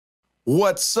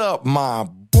What's up, my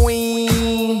boy?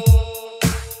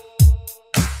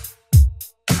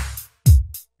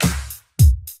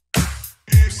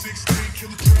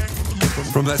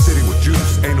 From that city with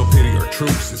juice, ain't no pity or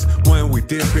truces. When we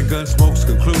dip and gun smoke's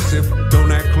conclusive.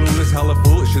 Don't act clueless, hella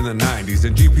foolish in the 90s.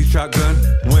 And GP shotgun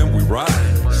when we ride.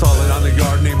 Solid on the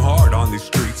yard, name hard on these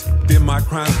streets. Did my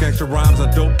crimes, gangster rhymes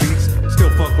on dope beats. Still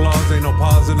fuck laws, ain't no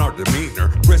pause in our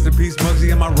demeanor. Rest in peace, Muggsy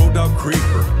and my road dog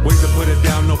creeper. Ways to put it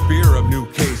down, no fear of new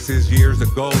cases. Years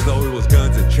ago, though, it was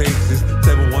guns and chases.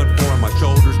 714 on my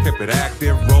shoulders, kept it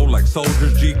active. Roll like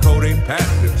soldiers, G-code ain't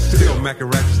passive. Still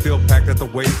macking racks, still packed at the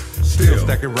waist. Still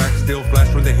stacking racks, still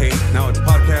flash when they hate. Now it's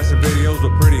podcasts and videos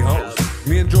with pretty hoes.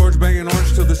 Me and George banging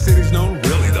orange till the city's known,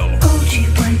 really though. OG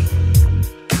Juan,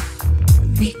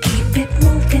 we keep it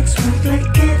moving smooth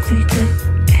like every day.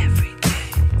 Every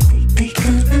day. They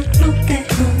gonna know that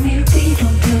homie,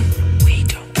 we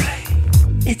don't play.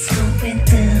 It's going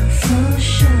down for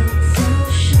sure,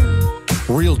 for sure.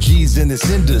 Real G's in this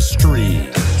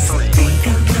industry. So they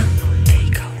gonna know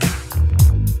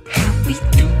how we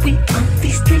do it on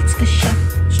these streets for sure.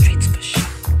 Streets for sure.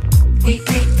 We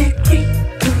make that green,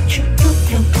 don't you know,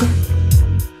 loco?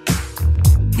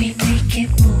 We making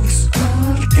moves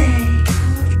all day,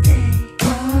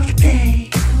 all day,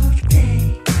 all day.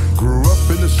 Grew up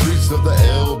in the streets of the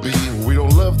LB. We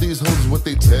don't love these hoes, what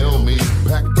they tell me.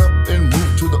 Packed up and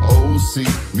moved to the OC.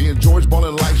 Me and George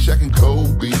ballin' like Shaq and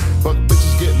Kobe. Fuck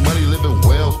bitches, get money, living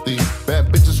wealthy.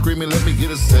 Bad bitches screaming, let me get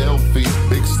a selfie.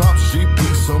 Big stop, sheep,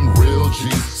 some real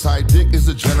G's. Side dick is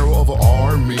the general of an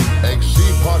army. XG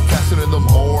podcasting in the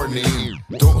morning.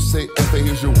 Don't say F,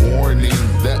 here's your warning.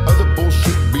 That other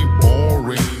bullshit be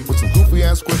boring. With some goofy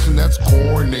ass question that's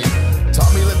corny.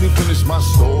 Tommy, let me finish my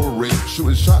story.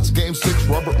 Shooting shots, game 6,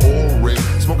 Robert Ory.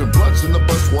 Smoking blunts in the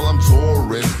bus while I'm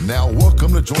touring. Now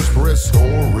welcome to George Perez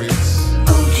Stories.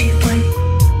 OG Juan,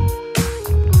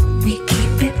 we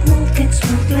keep it moving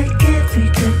smooth like every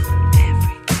day.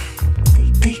 Every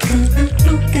day. They gonna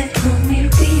know that homie,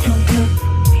 we don't play.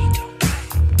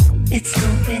 It's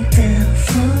going down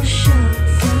for sure,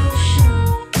 for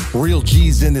sure. Real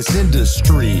G's in this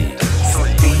industry. So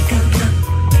they gonna know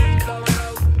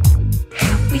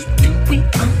how we do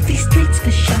it on these streets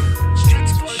for sure.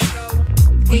 Streets for sure.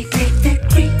 We make that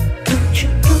green, don't you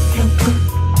know, loco?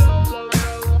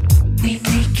 We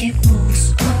making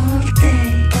moves all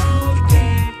day, all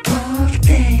day, all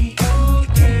day, all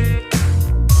day.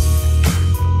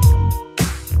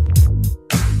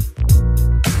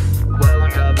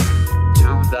 Welcome to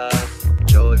the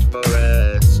George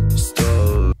Perez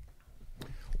Story.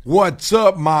 What's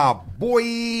up, my boy?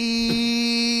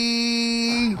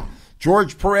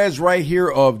 George Perez right here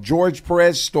of George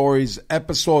Perez Stories,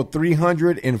 episode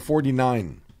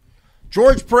 349.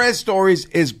 George Perez Stories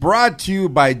is brought to you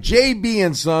by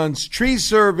JB & Sons Tree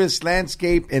Service,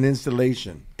 Landscape, and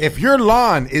Installation. If your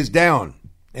lawn is down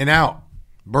and out,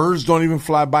 birds don't even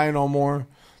fly by no more,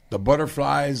 the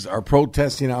butterflies are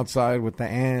protesting outside with the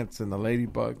ants and the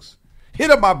ladybugs,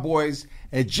 hit up my boys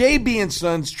at JB &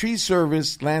 Sons Tree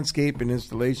Service, Landscape, and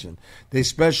Installation. They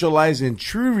specialize in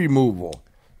tree removal,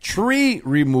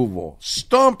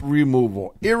 stump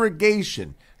removal,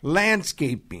 irrigation,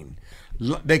 landscaping.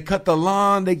 They cut the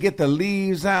lawn, they get the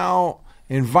leaves out,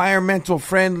 environmental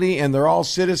friendly, and they're all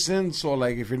citizens. So,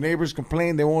 like, if your neighbors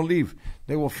complain, they won't leave.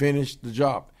 They will finish the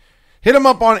job. Hit them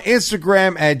up on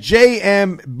Instagram at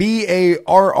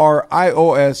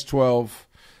JMBARRIOS12.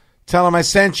 Tell them I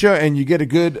sent you, and you get a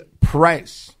good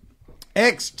price.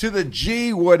 X to the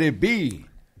G, what it be?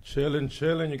 Chilling.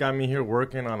 You got me here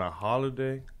working on a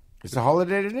holiday. It's a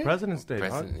holiday today? President's Day.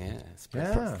 President, yeah. It's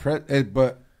Yeah.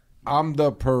 But I'm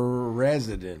the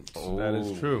president. That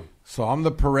is true. So I'm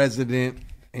the president,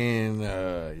 and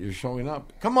you're showing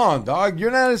up. Come on, dog.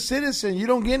 You're not a citizen. You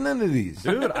don't get none of these.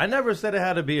 Dude, I never said it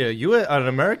had to be an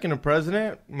American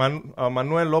president.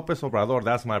 Manuel Lopez Obrador,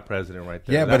 that's my president right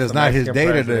there. Yeah, That's but it's the not his Mexican day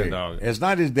president, today. dog. It's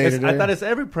not his day today. I thought it's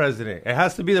every president. It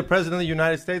has to be the president of the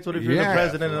United States. What if you're the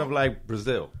president of, like,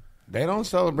 Brazil? They don't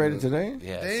celebrate it today.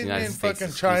 Yeah, They it's in United States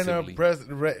fucking China,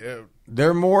 exclusively.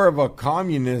 They're more of a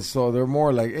communist, so they're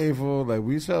more like, hey, fool, like,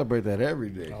 we celebrate that every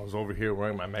day. I was over here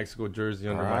wearing my Mexico jersey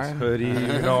under All my right. hoodie,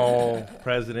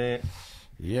 president.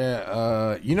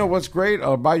 Yeah, you know what's great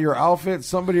about your outfit?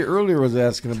 Somebody earlier was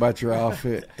asking about your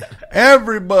outfit.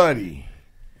 Everybody,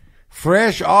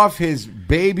 fresh off his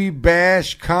baby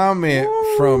bash comment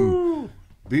from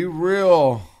Be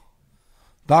Real,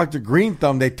 Dr. Green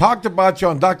Thumb. They talked about you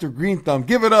on Dr. Green Thumb.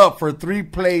 Give it up for 3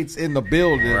 plates in the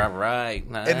building. All right.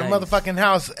 Nice. In the motherfucking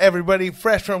house, everybody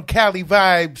fresh from Cali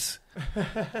vibes.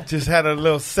 Just had a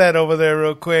little set over there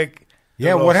real quick.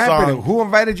 Yeah, little what happened? song. Who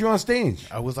invited you on stage?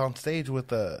 I was on stage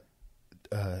with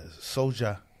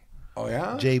Soja, Oh,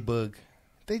 yeah? J-Bug.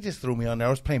 They just threw me on there. I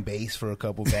was playing bass for a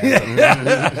couple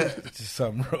bands. Just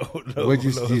something Did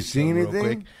you sing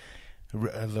anything?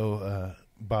 A little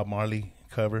Bob Marley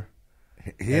cover.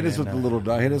 Hit us with the little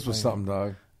dog. Hit us with something,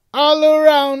 dog. All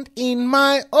around in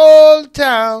my old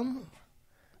town,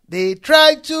 they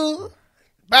try to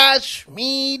bash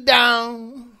me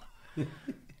down.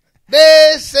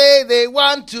 They say they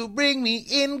want to bring me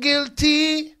in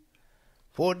guilty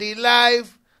for the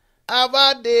life of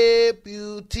a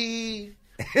deputy.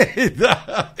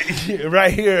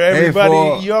 Right here, everybody.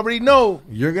 fool. You already know.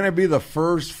 You're going to be the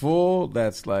first fool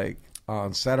that's like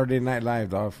on Saturday Night Live,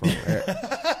 dog.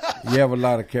 You have a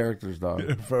lot of characters,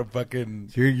 dog. For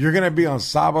fucking You're going to be on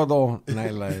Sábado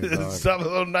Night Live, dog.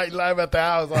 Saturday Night Live at the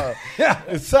house.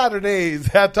 It's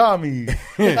Saturdays at Tommy.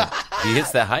 He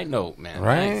hits that high note, man.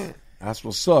 Right? Nice. That's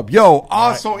what's up. Yo,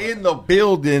 also in the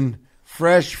building,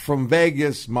 fresh from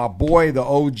Vegas, my boy, the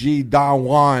OG Don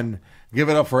Juan. Give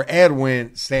it up for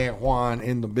Edwin San Juan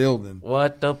in the building.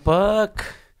 What the fuck?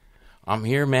 I'm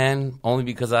here, man, only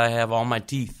because I have all my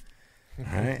teeth.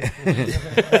 Right?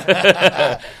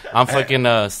 I'm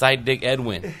fucking side dick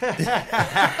Edwin.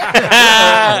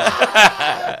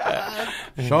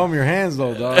 Show him your hands,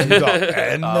 though, dog.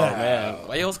 Oh, man.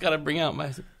 Why you always got to bring out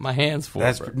my hands for?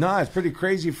 That's bro? no, it's pretty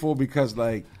crazy, fool, because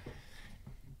like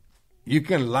you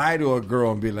can lie to a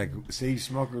girl and be like, say you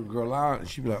smoke a girl out, and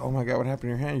she'd be like, "Oh my god, what happened to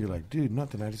your hand?" You're like, "Dude,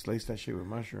 nothing. I just laced that shit with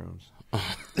mushrooms."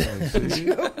 Like, see?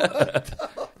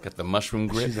 Got the mushroom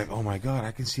grip. She's like, "Oh my god,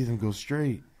 I can see them go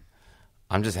straight."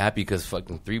 I'm just happy because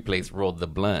fucking 3 Plates rolled the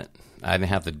blunt. I didn't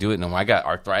have to do it no more. I got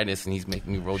arthritis and he's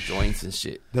making me roll joints and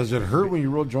shit. Does it hurt when you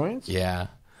roll joints? Yeah.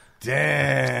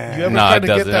 Damn. You ever No, tried it to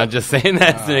get doesn't. that? I'm just saying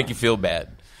that to make you feel bad.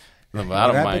 No, but I What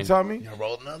don't happened, mind. Tommy? You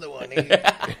roll another one.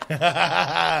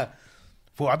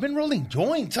 Fool, I've been rolling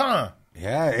joints, huh?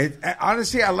 Yeah.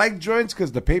 Honestly, I like joints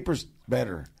because the paper's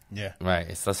better. Yeah. Right.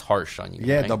 It's less harsh on you.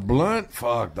 Yeah, right? the blunt,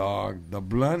 fuck, dog. The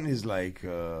blunt is like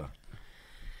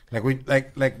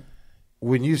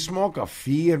when you smoke a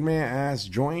Fiat ass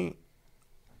joint,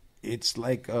 it's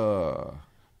like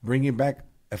bringing back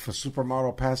if a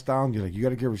supermodel passed down. You're like, you got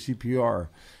to give her CPR.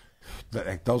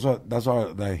 Like those are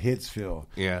the hits feel.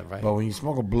 Yeah, right. But when you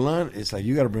smoke a blunt, it's like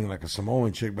you got to bring like a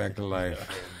Samoan chick back to life.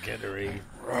 Get her in.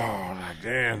 Oh, like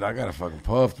damn, I got to fucking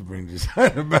puff to bring this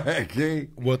back. Eh?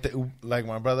 Like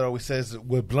my brother always says,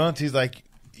 with blunts, he's like,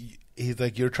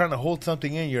 you're trying to hold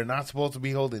something in you're not supposed to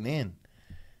be holding in.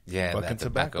 Yeah, Fucking that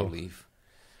tobacco tobacco. leaf.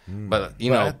 But,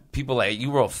 you know, people like,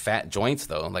 you roll fat joints,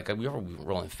 though. Like, you ever be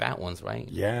rolling fat ones, right?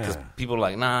 Yeah. Because people are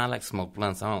like, nah, I like smoke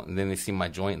blunts. I don't. And then they see my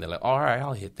joint, and they're like, all right,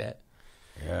 I'll hit that.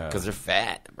 Yeah, Because they're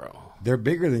fat, bro. they're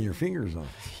bigger than your fingers, though.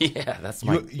 Yeah, that's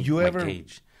You my ever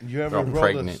gauge. you ever They're roll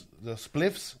pregnant. the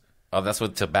spliffs? Oh, that's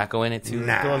with tobacco in it, too?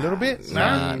 Throw a little bit?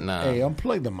 Nah. Hey,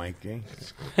 unplug the mic,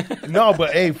 eh? No,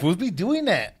 but hey, fools be doing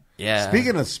that. Yeah.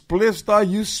 Speaking of spliffs, dog,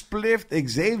 you spliffed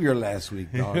Xavier last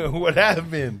week, dog. What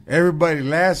happened? Everybody,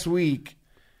 last week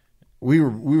we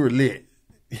were lit,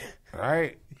 all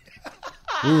right?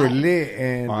 We were lit,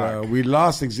 and we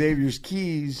lost Xavier's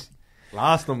keys.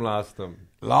 Lost them.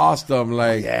 Lost them,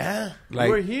 like Yeah.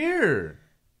 We're like here.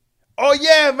 Oh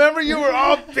yeah, remember you were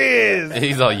all pissed.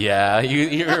 He's all, yeah.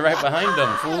 You were right behind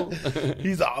them, fool.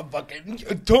 He's all fucking.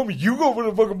 Told me you go for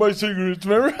the fucking buy cigarettes,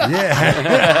 remember?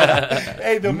 yeah.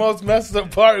 Hey, the most messed up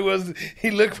part was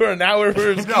he looked for an hour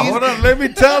for his No, keys. hold on, let me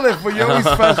tell it. For you always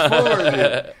fast forward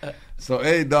it. So,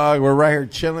 hey, dog, we're right here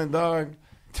chilling, dog.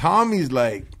 Tommy's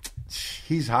like,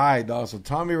 he's high, dog. So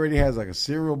Tommy already has like a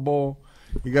cereal bowl.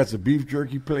 He got some beef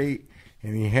jerky plate,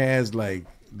 and he has like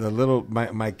the little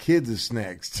my kids'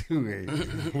 snacks too.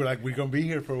 Eh? We're like, we're gonna be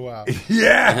here for a while.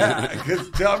 Yeah, because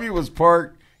Tommy was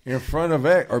parked in front of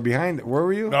it or behind it. Where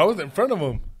were you? No, I was in front of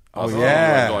him. Oh you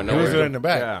yeah, weren't going He was nowhere. in the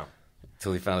back. Yeah.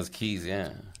 Till he found his keys,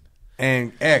 yeah.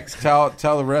 and X, tell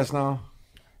the rest now.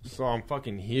 So I'm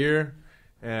fucking here,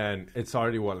 and it's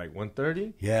already what, like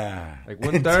 1:30? Yeah, Like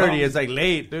 1:30. It's like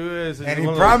late, dude. It's and he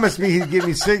one of those- promised me he'd give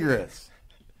me cigarettes.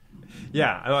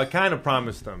 Yeah, I kind of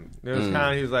promised him. It was Mm.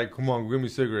 kind of, he was like, come on, give me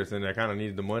cigarettes. And I kind of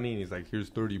needed the money. And he's like, here's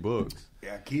 $30.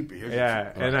 Yeah, keep it. Here's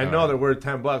Yeah, and I know that we're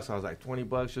 $10. So I was like,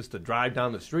 $20 just to drive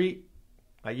down the street.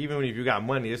 Like, even if you got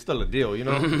money, it's still a deal, you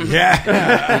know?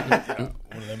 Yeah. Well,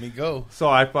 let me go. So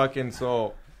I put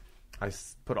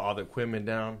all the equipment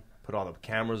down, put all the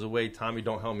cameras away. Tommy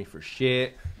don't help me for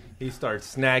shit. He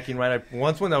starts snacking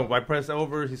once when I press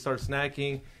over, he starts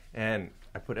snacking, and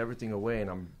I put everything away, and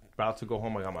I'm about to go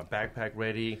home. I got my backpack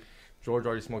ready. George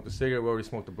already smoked the cigarette. We already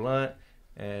smoked the blunt,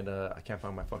 and I can't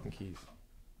find my fucking keys.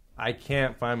 I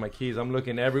can't find my keys. I'm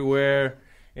looking everywhere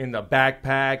in the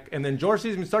backpack. And then George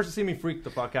starts to see me freak the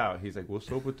fuck out. He's like, what's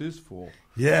up with this fool?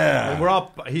 Yeah. And we're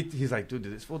all, he's like, dude,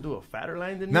 did this fool do a fatter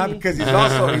line than Not me? because he's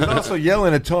also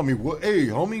yelling and telling me, hey,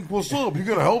 homie, what's up? You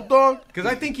gonna help, dog? Because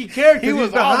I think he cared. He He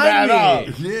was was all behind bad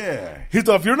me. up. Yeah. He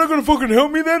thought, if you're not going to fucking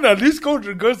help me then, at least go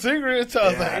to good cigarettes. I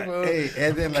was like, well, Hey,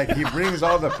 and then like he brings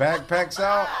all the backpacks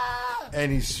out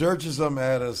and he searches them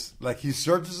at us. Like he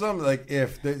searches them like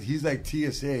he's like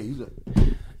TSA. He's like,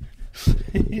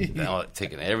 Now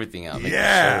taking everything out. making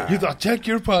yeah. he thought, check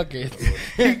your pocket.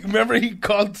 Remember he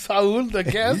called Saul the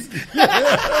guest?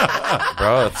 sure.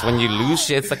 Bro, it's when you lose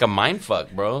shit. It's like a mind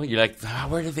fuck, bro. You're like,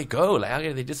 where did they go? Like, how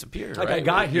did they disappear? Like right? I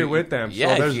got here with them, so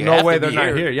Yeah, there's you no have way to they're be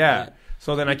not here. Yeah.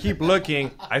 So then I keep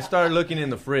looking. I started looking in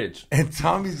the fridge. And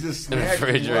Tommy's just In the snacking,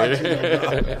 refrigerator. watching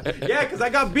them. Yeah, because I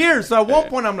got beer. So at one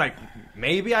point I'm like,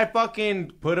 maybe I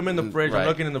fucking put them in the fridge. Right. I'm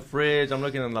looking in the fridge. I'm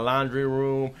looking in the laundry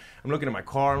room. I'm looking at my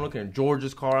car. I'm looking at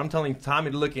George's car. I'm telling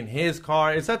Tommy to look in his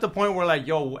car. It's at the point where like,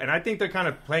 yo, and I think they're kind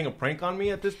of playing a prank on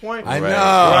me at this point. I know. Where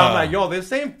I'm like, yo,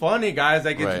 this ain't funny, guys.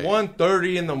 Like, it's Right.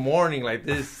 1:30 in the morning. Like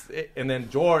this. And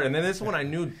then George. And then this one I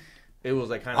knew it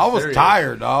was like kind I of was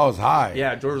tired. I was high.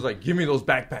 Yeah, George was like, give me those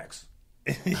backpacks.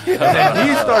 And then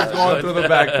he starts going through the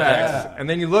backpacks. And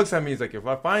then he looks at me. He's like, if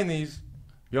I find these,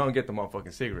 you don't get the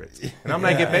motherfucking cigarettes. And I'm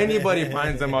like, if anybody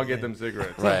finds them, I'll get them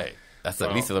cigarettes. Right. That's the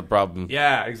So- least of the problem.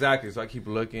 Yeah, exactly. So I keep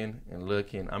looking and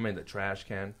looking. I'm in the trash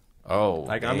can. Oh.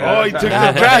 Like I'm. Oh, he took the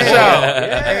trash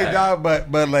out. Hey, dog,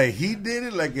 but like he did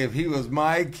it. Like if he was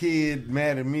my kid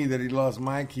mad at me that he lost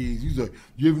my keys, he's like,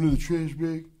 "You have another trash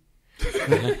bag?"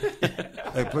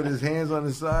 Like put his hands on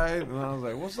his side, and I was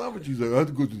like, "What's up with you?" He's like, "I have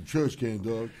to go to the trash can,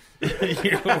 dog."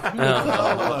 I'm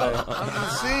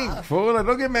not saying, fool. Like,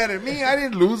 don't get mad at me. I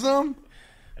didn't lose them.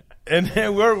 And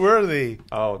then where were they?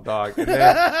 Oh, dog. And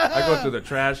then I go through the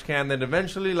trash can. Then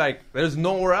eventually, like, there's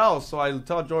nowhere else. So I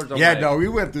tell George, I'm Yeah, like, no, we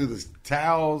went through the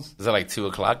towels. Is it like 2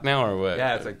 o'clock now or what?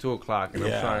 Yeah, it's like 2:00, and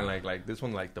Yeah. I'm trying like this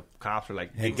one, like the cops are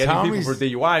like And getting Tommy's people for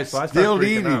DUI. So I start still freaking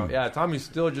eating. out. Yeah, Tommy's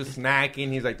still just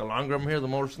snacking. He's like, the longer I'm here, the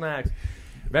more snacks.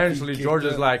 Eventually, George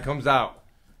is like, comes out.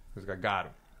 He's like, I got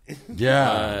him.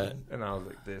 Yeah, And I was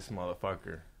like, this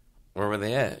motherfucker. Where were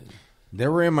they at? they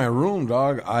were in my room,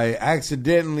 dog. I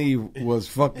accidentally was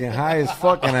fucking high as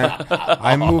fuck, and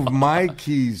I moved my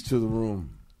keys to the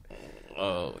room.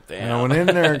 Oh, damn. And I went in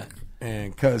there,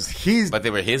 and because he's But they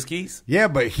were his keys? yeah,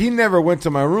 but he never went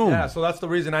to my room. Yeah, so that's the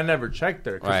reason I never checked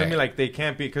there. Because I Right. mean, like, they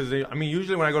can't be. Because, I mean,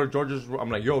 usually when I go to George's room, I'm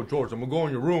like, yo, George, I'm going to go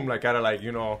in your room. Like, out of, like,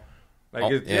 you know. Like, Oh,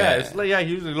 it's, yeah. yeah, it's like, yeah,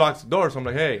 he usually locks the door. So I'm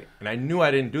like, hey. And I knew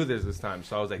I didn't do this time.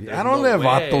 So I was like, I don't no have way.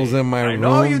 vatos in my I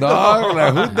know room, you dog. don't.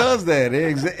 Like, who does that?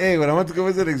 Hey, when I went to go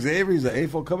visit Xavier, he's like, "Hey,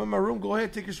 fool, come in my room. Go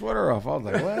ahead, take your sweater off." I was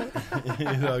like, "What?"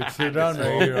 He's like, sit down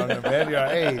right here on the bed. You're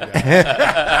like, hey,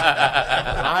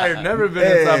 I've never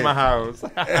been inside my house.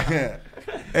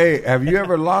 Hey, have you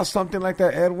ever lost something like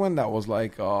that, Edwin? That was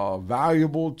like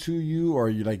valuable to you, or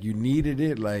you needed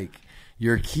it, like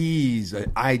your keys,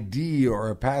 an ID, or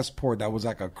a passport that was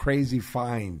like a crazy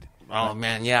find. Oh,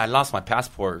 man, yeah, I lost my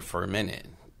passport for a minute.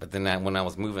 But then when I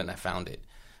was moving, I found it.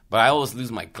 But I always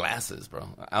lose my glasses, bro.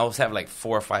 I always have like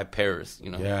 4 or 5 pairs,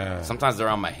 you know. Yeah. Sometimes they're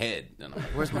on my head. And I'm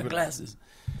like, where's my glasses?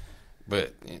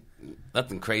 But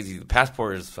nothing crazy. The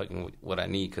passport is fucking what I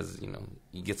need because, you know,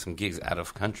 you get some gigs out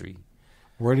of country.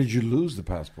 Where did you lose the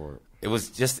passport? It was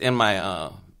just in my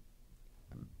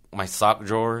my sock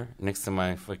drawer next to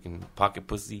my fucking pocket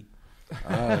pussy.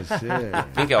 Oh shit! I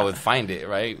think I would find it,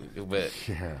 right? But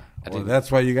Yeah. I Well, didn't-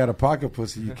 that's why you got a pocket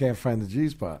pussy. You can't find the G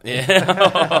spot. yeah, So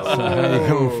how you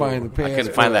gonna find the I passport?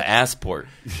 couldn't find the assport.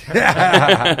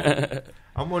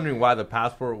 I'm wondering why the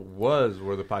passport was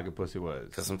where the pocket pussy was.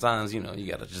 Because sometimes, you know,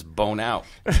 you gotta just bone out.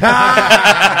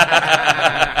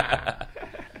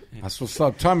 That's what's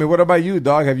up. Tommy, what about you,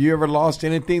 dog? Have you ever lost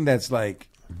anything that's like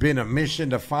been a mission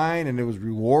to find and it was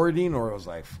rewarding, or it was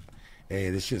like, hey,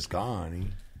 this shit's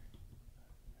gone?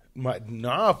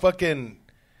 fucking.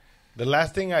 The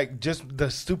last thing the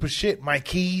stupid shit, my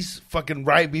keys, fucking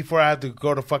right before I have to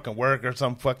go to fucking work or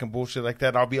some fucking bullshit like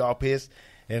that, I'll be all pissed.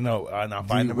 And I'll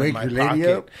find you them wake in my your lady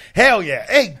pocket. up? Hell yeah.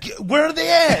 Hey, where are they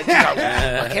at? You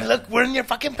know, fucking look, where in your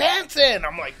fucking pants in?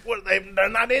 I'm like, they're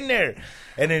not in there.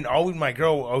 And then always my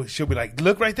girl, she'll be like,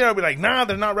 look right there. I'll be like, nah,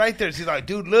 they're not right there. She's like,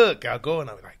 dude, look. I'll go and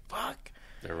I'll be like, fuck.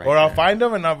 They're right Or I'll there. find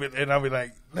them and I'll be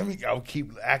like, I'll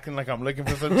keep acting like I'm looking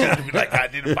for some shit to be like, I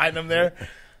didn't find them there.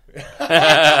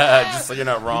 Just so you're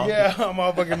not wrong. Yeah, I'm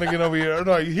all fucking looking over here.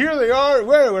 No, here they are.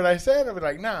 Where? When I said, I'll be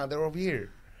like, nah, they're over here.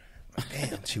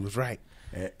 Damn, she was right.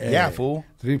 Yeah, fool.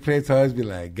 3 plates always be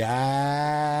like, God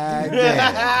damn. You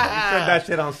said that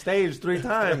shit on stage 3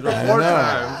 times or 4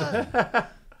 times.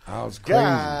 That was crazy.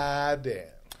 God damn.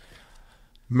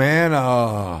 Man,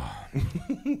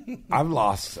 I've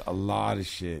lost a lot of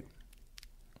shit.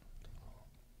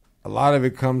 A lot of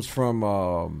it comes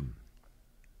from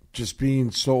just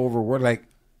being so overworked. Like,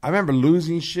 I remember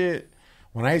losing shit.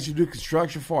 When I used to do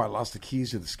construction I lost the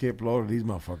keys to the skip loader. These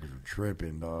motherfuckers were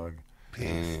tripping, dog.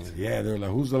 Yeah, they're like,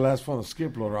 who's the last one to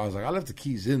skip loader? I was like, I left the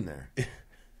keys in there. And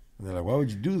they're like, why would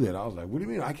you do that? I was like, what do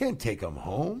you mean? I can't take them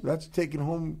home. That's taking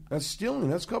home. That's stealing.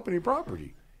 That's company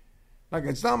property. Like,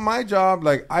 it's not my job.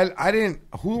 Like, I didn't.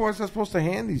 Who was I supposed to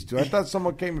hand these to? I thought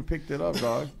someone came and picked it up,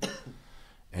 dog.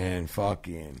 And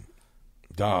fucking,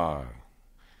 dog,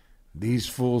 these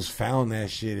fools found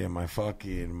that shit in my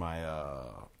fucking, my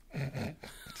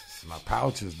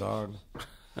pouches, dog.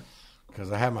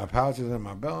 Because I had my pouches in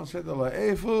my belt and shit. They're like,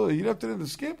 hey, fool, you left it in the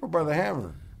skip or by the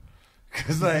hammer?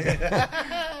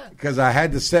 Because I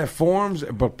had to set forms,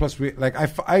 but plus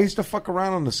I used to fuck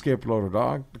around on the skip loader,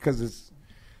 dog, because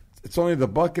it's only the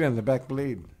bucket and the back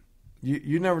blade.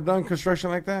 You never done construction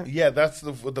like that? Yeah, that's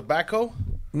the backhoe?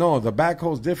 No, the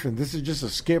backhoe's different. This is just a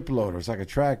skip loader. It's like a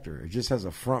tractor. It just has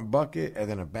a front bucket and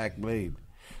then a back blade.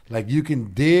 Like, you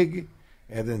can dig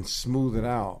and then smooth it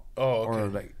out. Oh, okay. Or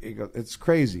like it's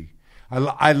crazy.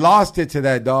 I lost it to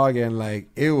that dog, and like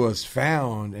it was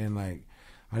found, and like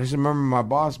I just remember my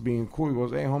boss being cool. He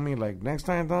goes, "Hey, homie, like next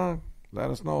time, dog, let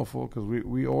us know, fool, because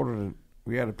we ordered it.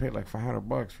 We had to pay like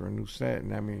 $500 for a new set,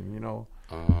 and I mean, you know."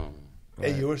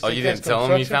 Hey, you were you didn't tell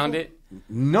him you found it?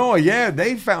 No, yeah,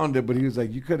 they found it, but he was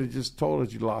like, "You could have just told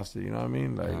us you lost it." You know what I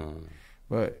mean? Like,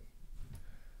 but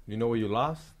You know what you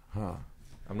lost? huh?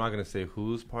 I'm not gonna say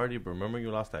whose party, but remember you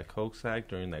lost that Coke sack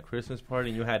during that Christmas party,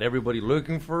 and you had everybody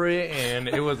looking for it, and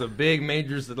it was a big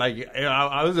major, like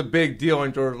I was a big deal.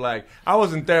 And George, like, I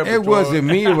wasn't there. It wasn't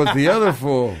me. It was the other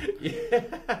fool. Yeah.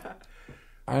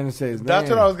 I didn't say his name. That's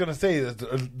what I was gonna say.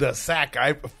 The sack.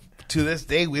 To this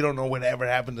day, we don't know whatever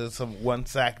happened to some one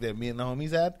sack that me and the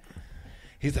homies had.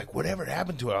 He's like, whatever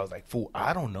happened to it? I was like, fool,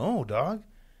 I don't know, dog.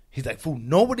 He's like, fool,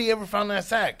 nobody ever found that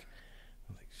sack.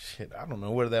 I'm like, shit, I don't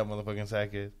know where that motherfucking sack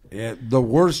is. Yeah, the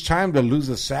worst time to lose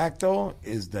a sack though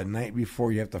is the night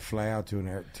before you have to fly out to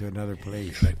another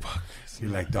place. You're like, fuck this.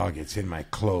 You're like, dog, it's in my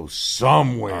clothes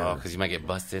somewhere. Oh, because you might get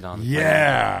busted on.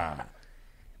 Yeah.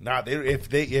 Nah,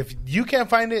 if you can't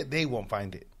find it, they won't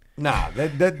find it. Nah,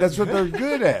 that's what they're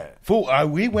good at. Fool,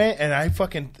 we went and I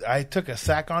took a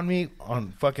sack on me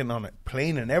on a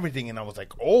plane and everything, and I was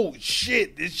like, oh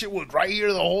shit, this shit was right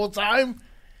here the whole time.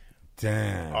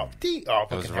 Damn. It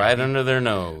was right under their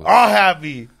nose. All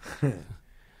happy.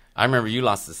 I remember you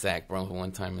lost the sack, bro,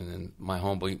 one time, and then my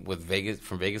homeboy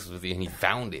from Vegas was with you, and he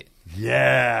found it.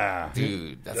 Yeah.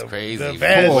 Dude, that's crazy. the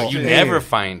best Fool, you shit. never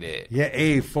find it.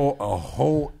 Yeah, for a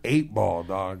whole 8-ball,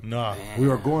 dog. No. We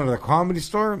were going to the comedy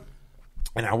store,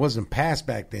 and I wasn't passed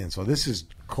back then, so this is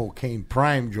cocaine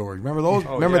prime, George. Remember those?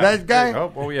 Remember that guy?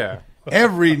 Oh, yeah.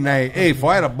 Every night. Hey, if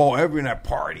I had a ball every night,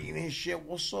 partying and shit.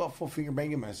 What's up? Full finger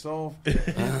banging myself. Like,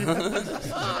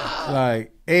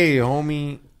 hey,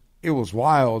 homie, it was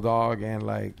wild, dog. And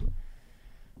like,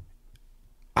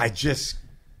 I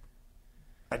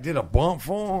did a bump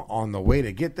full on the way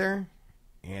to get there.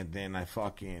 And then I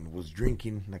fucking was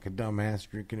drinking like a dumbass,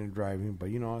 drinking and driving. But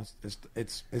you know,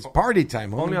 it's party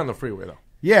time, homie. Only on the freeway though.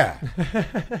 Yeah.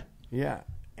 Yeah.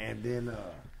 And then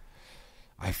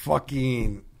I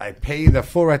pay the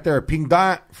full right there at Pink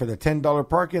Dot for the $10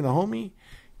 parking, the homie.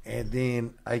 And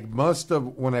then I must have,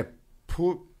 when I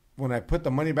put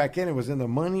the money back in, it was in the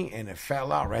money and it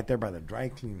fell out right there by the dry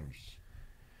cleaners.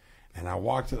 And I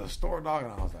walked to the store, dog,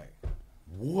 and I was like,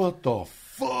 what the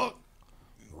fuck?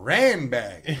 Ran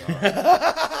back,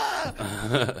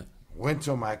 dog. Went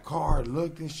to my car,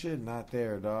 looked and shit, not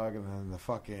there, dog. And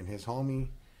then his homie,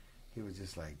 he was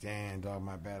just like, damn, dog,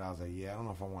 my bad. I was like, yeah, I don't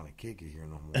know if I want to kick it here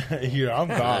no more. Yeah, I'm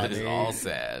gone. It's dude. all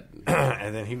sad.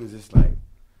 And then he was just like,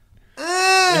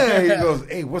 he goes,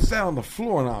 hey, what's that on the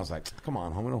floor? And I was like, come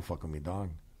on, homie, don't fuck with me,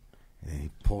 dog. And then he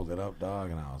pulled it up,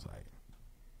 dog, and I was like,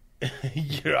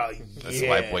 You're all, This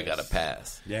white boy got a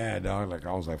pass. yeah, dog. Like,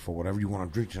 I was like, for whatever you want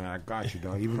to drink tonight, I got you,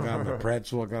 dog. Even got him the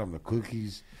pretzel, I got him the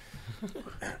cookies.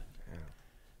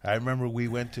 I remember we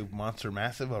went to Monster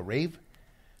Massive, a rave.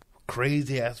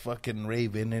 Crazy ass fucking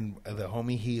rave. And then the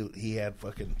homie, he had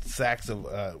fucking sacks of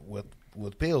with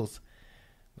pills.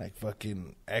 Like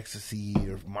fucking ecstasy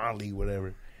or Molly,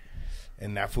 whatever.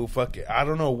 And that fool fucking, I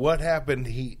don't know what happened.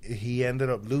 He ended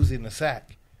up losing the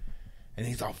sack. And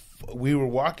he's all, we were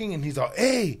walking and he's all,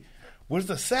 hey, where's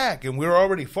the sack? And we were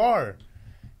already far.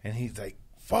 And he's like,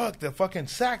 fuck, the fucking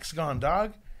sack's gone,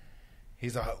 dog.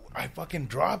 He's like, I fucking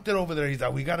dropped it over there. He's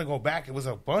like, we got to go back. It was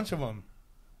a bunch of them.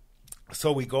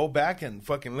 So we go back and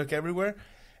fucking look everywhere.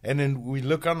 And then we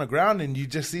look on the ground and you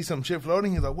just see some shit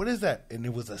floating. He's like, what is that? And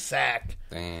it was a sack.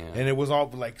 Damn. And it was all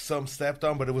like some stepped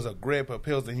on, but it was a grip of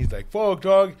pills. And he's like, fuck,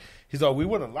 dog. He's like, we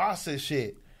would have lost this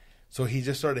shit. So he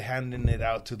just started handing it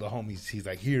out to the homies. He's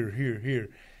like, here, here, here.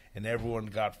 And everyone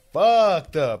got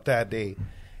fucked up that day.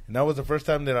 And that was the first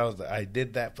time that I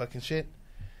did that fucking shit.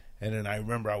 And then I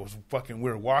remember we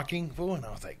were walking, fool, and I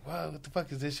was like, wow, what the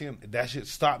fuck is this shit? That shit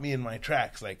stopped me in my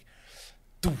tracks. Like,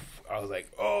 doof. I was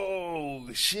like, oh,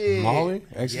 shit. Molly?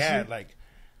 Ecstasy? Yeah, like,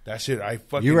 that shit, I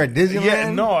fucking. You were at Disneyland? Yeah,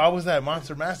 no, I was at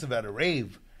Monster Massive at a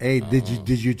rave. Hey, did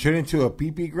you turn into a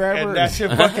pee-pee grabber? And that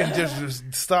shit fucking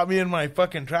just stopped me in my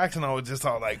fucking tracks, and I was just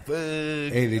all like, fuck.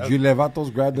 Hey, did you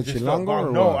Levatos grab the chilango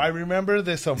or No, what? I remember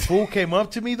that some fool came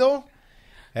up to me, though,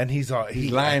 and he's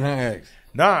lying, huh, X?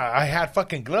 Nah, I had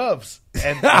fucking gloves.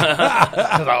 And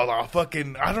because I was all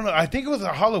fucking, I don't know, I think it was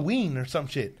a Halloween or some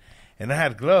shit. And I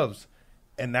had gloves.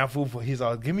 And that fool, he's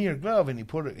all, give me your glove. And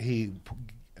he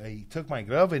took my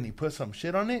glove and he put some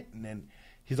shit on it. And then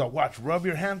he's all, watch, rub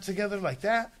your hands together like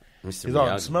that. Mr. He's all,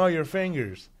 Miyagi. smell your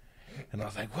fingers. And I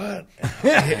was like, what?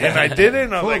 And I did it.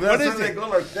 And I was like, what is it? Go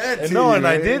like that And to no, you, and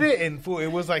I man. did it. And fool, it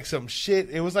was like some shit.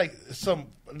 It was like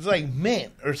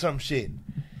mint or some shit.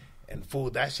 And fool,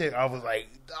 that shit, I was like,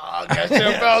 dog, that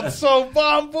shit felt so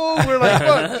bomb, fool. We're like,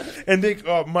 fuck. And they,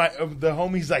 the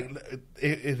homies like,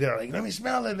 they're like, let me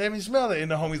smell it. And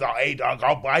the homies like, hey, dog,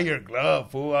 I'll buy your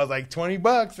glove, fool. I was like,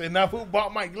 $20. And that fool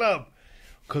bought my glove.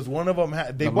 Because one of them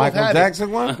they both Michael had Jackson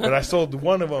it, one? but I sold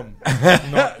one of them.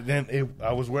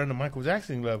 I was wearing the Michael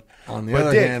Jackson glove. On the but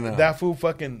other hand, that fool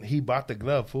he bought the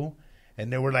glove, fool.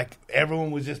 And they were like,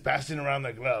 everyone was just passing around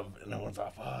the glove. And everyone's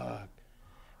like, fuck.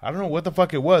 I don't know what the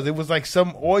fuck it was. It was like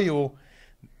some oil.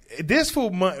 This fool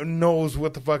knows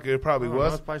what the fuck it probably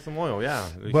was. Let's buy some oil, yeah.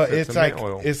 But it's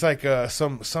like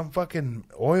some fucking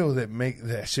oil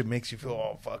that shit makes you feel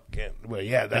all fucking. Well,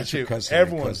 yeah, that Thanks for shit.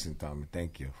 cussing, Tommy.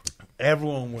 Thank you.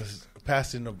 Everyone was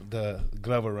passing the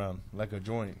glove around like a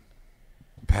joint.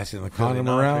 Passing the condom Feeling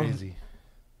all around? Crazy.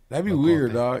 That'd be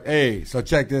weird, dog. Hey, so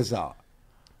check this out.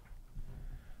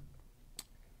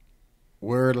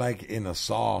 We're like in a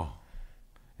saw,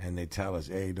 and they tell us,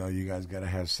 hey, dog, you guys got to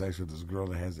have sex with this girl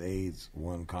that has AIDS,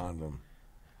 one condom.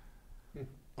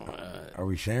 Are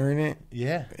we sharing it?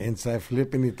 Yeah. Inside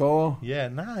flipping it all? Yeah,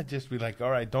 just be like,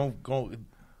 all right, don't go. You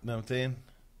know what I'm saying?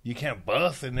 You can't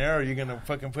bust in there, or you're going to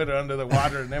fucking put it under the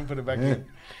water and then put it back in.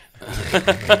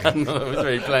 No, I was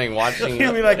already planning watching.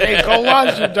 He'll be like, hey, go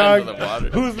wash it, Under the dog. water.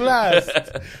 Who's last?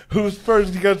 Who's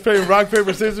first? You guys play rock,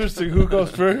 paper, scissors to who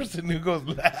goes first and who goes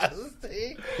last.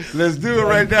 Let's do it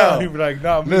right now. He'll be like,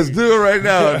 no, me. Let's do it right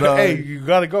now, dog. Hey, you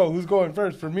got to go. Who's going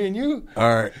first? For me and you?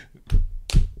 All right.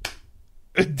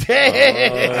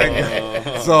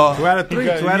 Damn. So, 2 out of 3.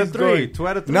 He's 2 out of 3. going- 2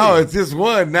 out of 3. no, it's just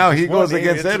one. Now he one, goes eh?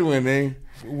 against It's- Edwin, eh?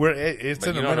 It's But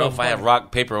in you the don't middle know if I of have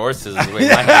rock, paper, or scissors. The way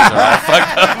my hands are all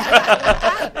fucked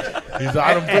up. He's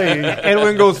out of play.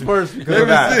 Edwin goes first because of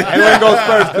that. Edwin goes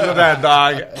first because of that,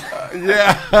 dog.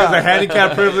 Yeah. Because of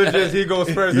handicap privileges, he goes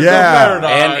first. It's Yeah. no fair,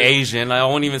 dog. And Asian. I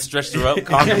won't even stretch the rope,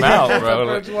 conk them out, bro.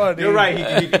 Like, First one, You're right.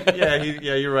 Yeah,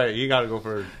 you're right. He got to go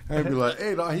first. I'd be like,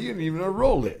 hey, dog, he didn't even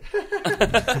unroll it.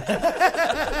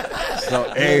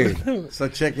 So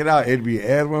check it out. It'd be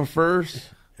Edwin first,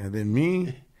 and then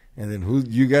me, and then who?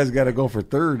 You guys got to go for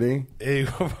third, eh? Hey,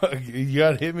 you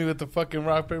got to hit me with the fucking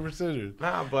rock, paper, scissors.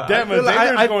 Nah, but Damn I it, feel like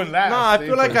Xavier's I going last. Nah, I eh,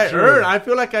 feel like for I sure. earned. I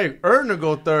feel like I earned to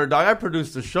go third, dog. I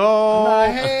produced the show. Nah, I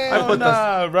hell put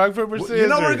nah. Rock, paper, scissors. You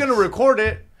know we're gonna record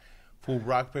it. Pull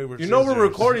rock, paper, You scissors. know we're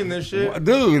recording this shit.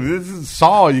 Dude, this is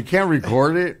Saul. You can't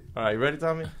record it. All right, you ready,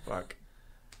 Tommy? Fuck.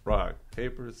 Rock,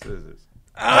 paper, scissors.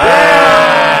 nice.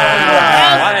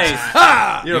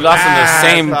 You lost in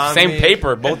the Tommy. same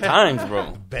paper both times,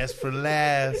 bro. Best for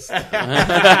last.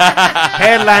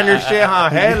 Headliner shit, huh?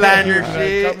 Headliner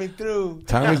shit. Coming through.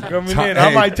 Tommy's Coming in.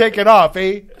 I might take it off,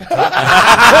 eh?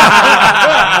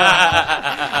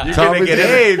 You're gonna get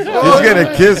AIDS. He's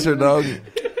gonna kiss her, dog.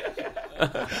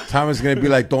 Tommy's gonna be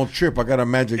like, "Don't trip. I got a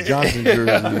Magic Johnson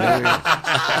jersey."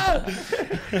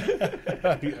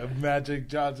 Magic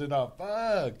Johnson off.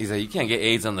 Fuck. He's like, you can't get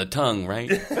AIDS on the tongue, right?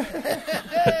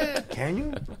 Can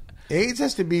you? AIDS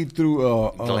has to be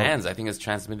through Glands. I think it's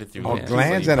transmitted through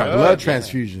glands and a blood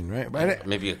transfusion, right? But it,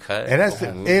 Maybe a cut. it has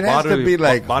to be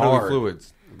like bodily hard.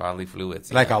 fluids. Bodily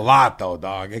fluids. Like a lot, though,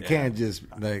 dog. It can't just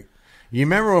like. You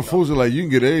remember when fools are like, you can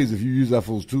get AIDS if you use that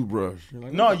fool's toothbrush. You're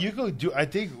like, No, you could do. I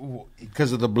think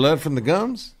because of the blood from the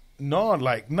gums. no,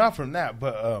 like not from that,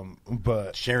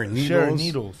 but Sharing needles? Sharing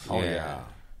needles. Oh Yeah.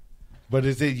 But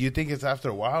is it? You think it's after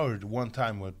a while or one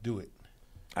time will do it?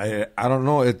 I don't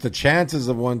know. If the chances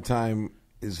of one time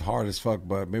is hard as fuck,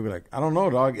 but maybe like, I don't know,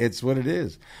 dog. It's what it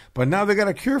is. But now they got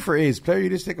a cure for AIDS. Player, you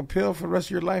just take a pill for the rest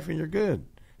of your life and you're good.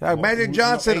 Like Magic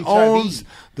Johnson owns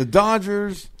the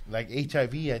Dodgers. Like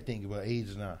HIV, I think, but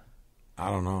AIDS not. I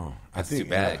don't know. That's too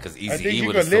bad because I think Easy E you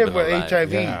would can have still live been with alive.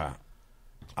 HIV. Yeah.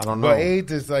 I don't know. But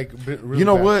AIDS is like really You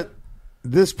know bad. what?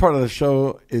 This part of the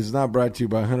show is not brought to you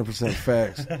by 100%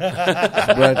 facts. It's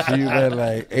brought to you by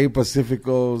like 8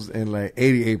 Pacificos and like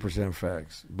 88%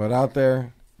 facts. But out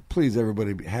there, please,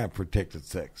 everybody have protected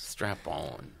sex. Strap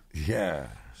on. Yeah.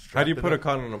 How do you put a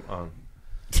condom on?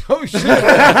 Oh, shit. He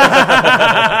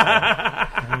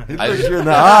looks you in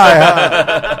the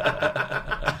eye.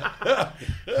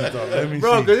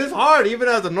 Bro, because it's hard. Even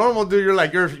as a normal dude,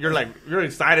 you're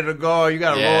excited to go. You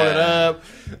gotta roll it up.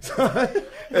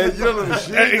 Hey, you know the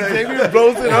machine Xavier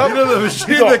blows it up. You know the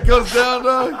machine that comes down,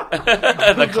 dog?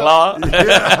 The claw.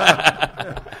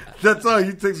 Yeah. That's all.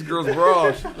 He takes a girl's bra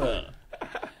off.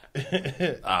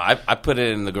 I put it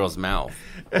in the girl's mouth,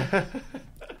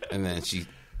 and then she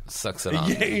sucks it on.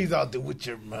 Yeah, he's out there with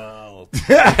your mouth.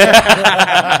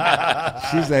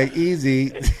 She's like, easy.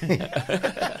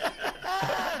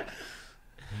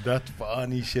 That's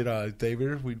funny shit.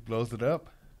 David, we blows it up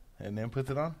and then puts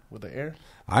it on with the air.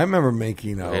 I remember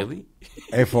making Really?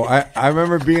 I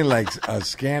remember being like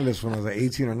scandalous when I was like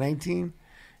 18 or 19,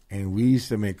 and we used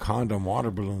to make condom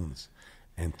water balloons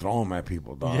and throw them at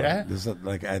people, dog. Yeah? This is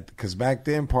like, because back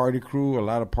then, a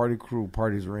lot of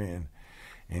parties were in,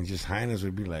 and just hyenas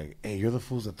would be like, hey, you're the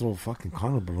fools that throw fucking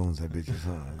condom balloons at bitches,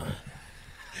 huh?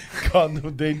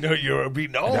 Condom, they know you're be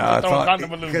known Nah, for throwing condom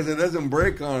balloons. because it doesn't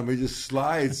break on them, it just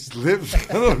slides, slips.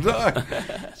 Dog.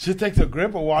 She takes a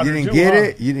grip of water. You didn't too, get huh?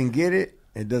 it. You didn't get it.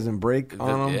 It doesn't break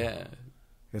on them. Yeah.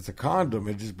 It's a condom.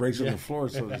 It just breaks on the floor,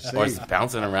 so it's Or safe. it's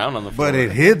bouncing around on the floor. But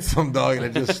it hits them, dog, and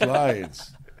it just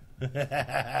slides.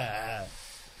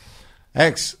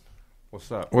 X,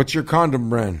 What's up? what's your condom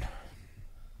brand?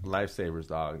 Lifesavers,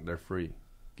 dog. They're free.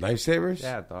 Lifesavers?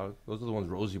 Yeah, dog. Those are the ones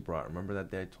Rosie brought. Remember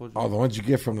that day I told you? Oh, the ones you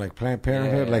get from like Planned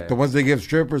Parenthood, Yeah. like the ones they give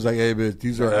strippers. Like, hey, bitch,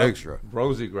 these are extra.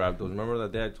 Rosie grabbed those. Remember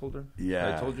that day I told her?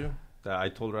 Yeah. I told you that I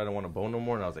told her I don't want to bone no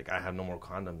more, and I was like, I have no more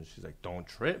condoms. And she's like, don't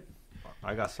trip.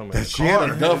 I got some in the She had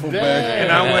car. a duffel bag.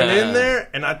 And I went in there,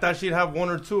 and I thought she'd have one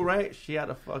or two, right? She had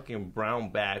a fucking brown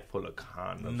bag full of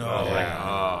condoms. No. I was like,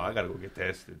 oh, I gotta go get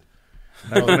tested.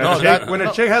 No, When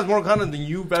a chick has more condoms than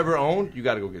you've ever owned, you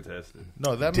gotta go get tested.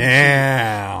 No, that means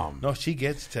Damn. no, she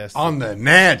gets tested. On the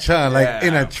natch, huh? Like Yeah.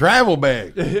 in a travel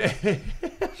bag.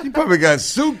 She probably got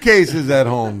suitcases at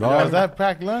home, No, dog. that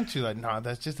packed lunch. She's like, no,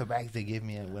 that's just a bag they give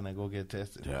me when I go get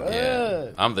tested. Yeah.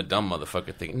 I'm the dumb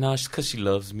motherfucker thinking, no, it's because she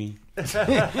loves me.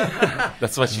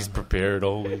 That's why she's prepared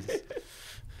always. I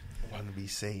want to be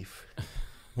safe.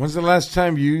 When's the last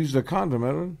time you used a condom,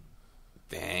 Edwin?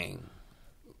 Dang.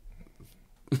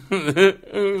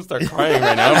 I'm start crying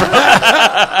right now, bro.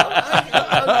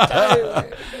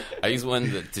 I use one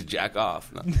to jack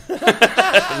off. No.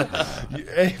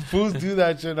 Hey, fools do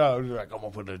that shit out. They're like, I'm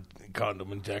gonna put a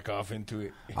condom and jack off into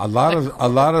it. A lot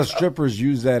of strippers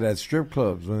use that at strip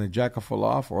clubs when they jack a fool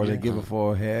off, or they give a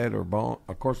fool head or bone.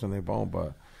 Of course, when they bone,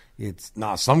 but it's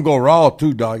some go raw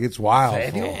too, dog. It's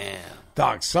wild, fool. Damn.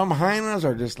 Dog. Some hyenas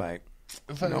are just like,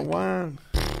 you know what?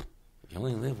 You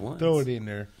only live once. Throw it in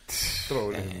there.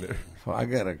 Throw it in there. Well, I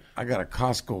got a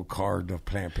Costco card of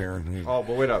Planned Parenthood. Oh,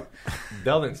 but wait up.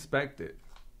 They'll inspect it.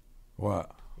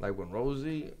 What? Like when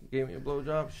Rosie gave me a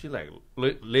blowjob, she like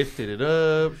lifted it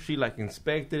up. She like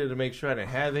inspected it to make sure I didn't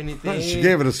have anything. She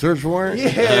gave it a search warrant.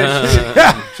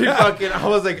 Yeah, she fucking. I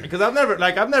was like, because I've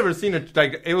never seen it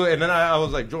like it. And then I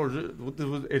was like, George, what this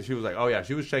was? And she was like, oh yeah,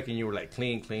 she was checking you were like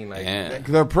clean, like. Yeah.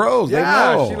 They're pros. Yeah,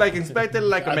 they know. she like inspected it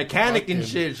like a mechanic and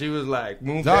shit. She was like,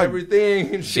 moved Dog.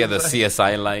 everything. And She had the was like,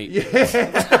 CSI light.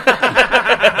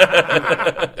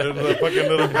 The fucking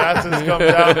little glasses come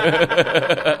down.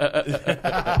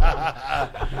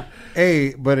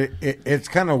 Hey, but it's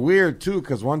kind of weird too,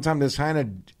 because one time this hyena,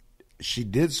 she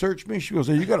did search me. She goes,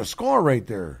 "Hey, you got a scar right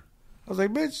there." I was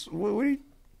like, "Bitch, what are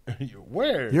you?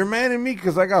 Where? You're mad at me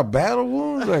because I got battle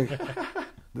wounds? Like,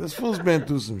 this fool's been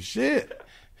through some shit."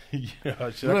 Yeah,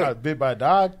 shit, I got bit by a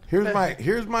dog.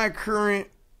 Here's my current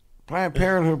Planned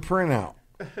Parenthood printout.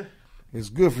 It's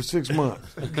good for 6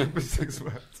 months. for 6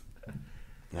 months.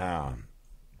 Nah,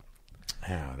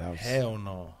 that was. Hell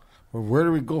no. Well, where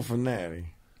do we go from that? Eh?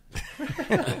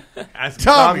 Ask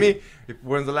Tommy. Tommy,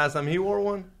 when's the last time he wore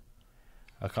one?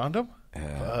 A condom?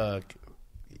 Fuck,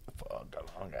 a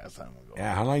long ass time ago.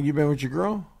 Yeah, how long you been with your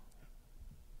girl?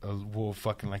 Well,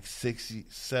 fucking like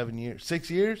 7 years. 6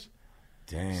 years?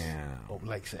 Damn. Oh,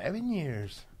 like 7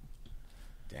 years.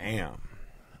 Damn.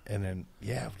 And then,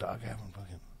 yeah, dog, I haven't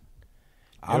fucking.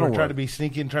 I You don't ever try work. to be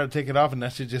sneaky and try to take it off, and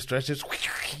that shit just stretches?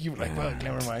 You're like, fuck,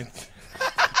 never mind.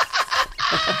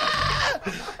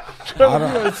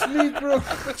 don't- Sneak, bro.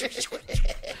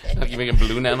 Like you making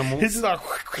balloon It's animals? just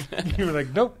like, you were like,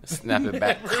 nope. Snap it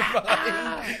back.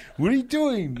 What are you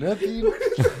doing? Nothing.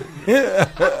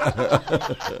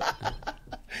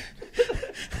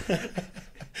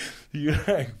 You're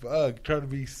like, fuck, trying to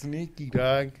be sneaky,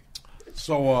 dog.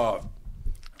 So, I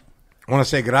want to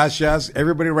say gracias.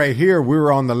 Everybody right here, we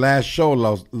were on the last show,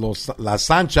 La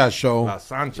Sancha show. La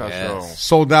Sancha Yes. show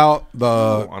Sold out the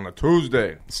on a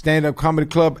Tuesday. stand-up comedy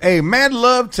club. Hey, mad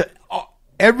love to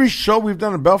every show we've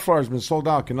done in Bellflower has been sold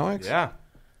out. Can I? Yeah,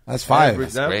 That's 5. Every-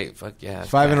 That's great. Fuck yeah. It's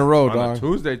 5 in a row, on a dog.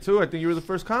 Tuesday too. I think you were the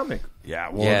first comic. Yeah,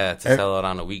 well, Yeah, to sell it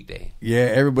on a weekday. yeah.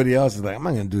 Everybody else is like, I'm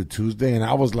not gonna do it Tuesday, and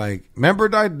I was like, remember,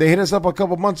 dog, they hit us up a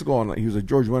couple months ago, and he was like,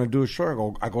 George, you want to do a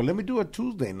show? I go, let me do a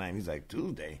Tuesday night. He's like,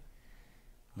 Tuesday,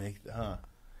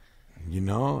 you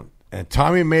know. And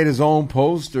Tommy made his own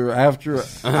poster after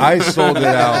I sold it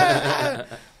out.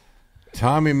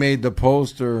 Tommy made the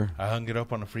poster. I hung it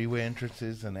up on the freeway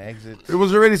entrances and exits. It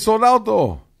was already sold out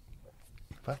though.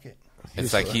 Fuck it.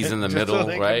 It's like he's in the Just so middle,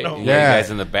 they can right? know. You Yeah.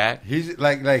 guys in the back. He's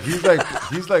like he's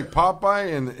like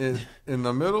Popeye in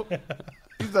the middle.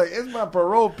 He's like, it's my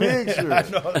parole picture.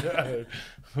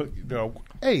 No,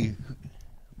 hey,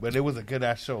 but it was a good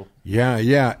ass show.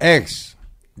 Yeah. X,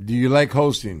 do you like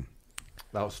hosting?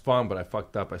 That was fun, but I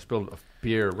fucked up. I spilled a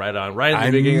beer right in the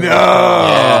I beginning. know.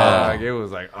 Yeah, like, it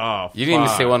was like, oh, You didn't even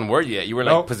fuck. say one word yet. You were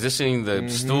like Nope. positioning the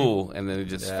stool, and then it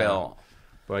just Yeah. fell.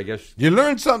 But I guess You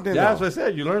learned something. yeah, though. that's what I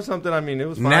said. You learned something. I mean, it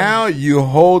was fine. Now you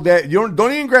hold that. You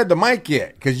don't even grab the mic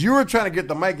yet because you were trying to get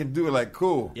the mic and do it like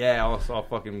cool. Yeah, I saw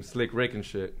fucking Slick Rick and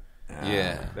shit.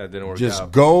 Yeah. That didn't work Just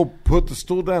out. go put the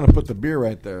stool down and put the beer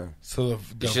right there. So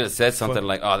You should have said something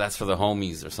like, "Oh, that's for the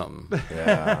homies" or something.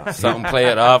 Yeah, something. Play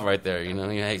it off right there. You know,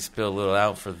 hey, spill a little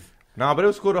out for. No, but it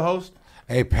was cool to host.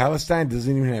 Hey, Palestine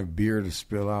doesn't even have beer to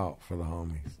spill out for the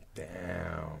homies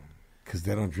Damn. because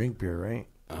they don't drink beer, right?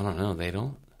 I don't know. They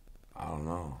don't. I don't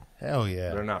know. hell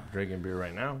yeah. They're not drinking beer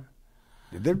right now.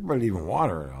 They're barely even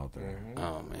water out there.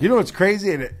 Oh man. You know what's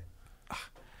crazy?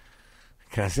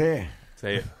 Can I say it?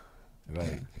 Say it.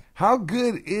 Like, how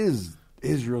good is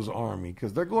Israel's army?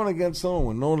 Because they're going against someone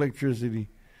with no electricity,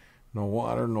 no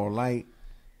water, no light.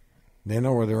 They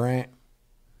know where they're at.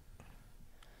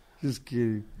 Just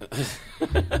kidding.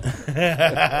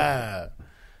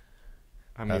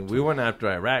 I mean, we went after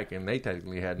Iraq, and they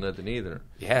technically had nothing either.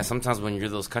 Yeah, sometimes when you're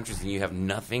those countries and you have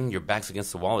nothing, your back's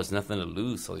against the wall. There's nothing to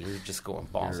lose, so you're just going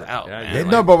balls out. yeah, man. yeah.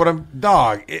 Like, No, but what I'm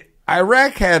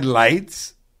Iraq had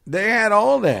lights. They had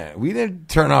all that. We didn't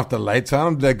turn off the lights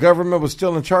on them. The government was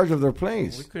still in charge of their We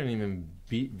place. couldn't even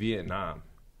beat Vietnam.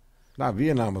 Not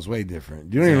Vietnam was way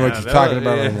different. You don't even know what Yeah, you're that talking was-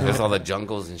 about yeah. right now. there's all the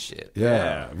jungles and shit. Yeah,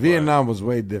 Yeah, Vietnam was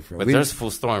way different. But there's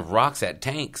fools throwing rocks at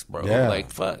tanks, bro. Yeah. Like,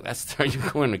 fuck, are you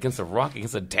going against a rock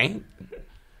against a tank?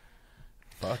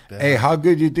 Fuck that. Hey, how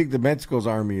good do you think the Mexico's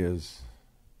army is?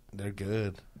 They're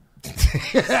good.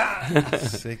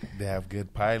 Sick. They have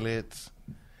good pilots.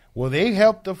 Well, they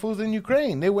helped the fools in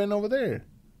Ukraine. They went over there.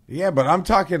 Yeah, but I'm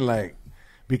talking like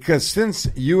because since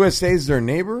USA's their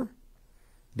neighbor,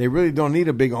 they really don't need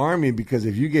a big army because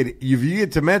if you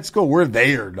get to Mexico, we're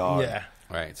there, dog. Yeah.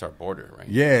 Right, it's our border, right?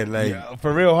 Yeah, like Yeah,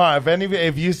 for real, huh?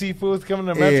 If you see fools coming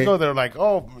to Mexico, they're like,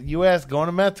 "Oh, U.S. going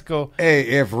to Mexico." hey,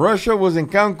 if Russia was in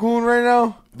Cancun right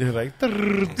now, They're like,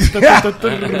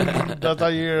 that's how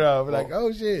you're like,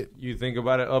 "Oh shit." You think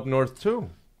about it up north, too.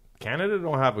 Canada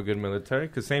don't have a good military,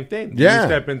 because same thing. Yeah. You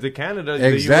step into Canada,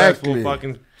 Exactly. the U.S. will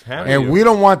fucking handle and you. we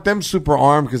don't want them super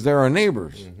armed because they're our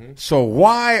neighbors. So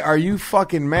why are you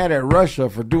fucking mad at Russia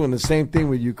for doing the same thing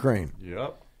with Ukraine?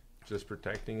 Yep. Just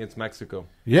protecting its Mexico.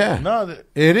 Yeah, No,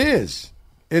 it is.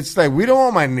 It's like we don't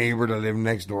want my neighbor to live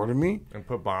next door to me. And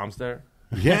put bombs there.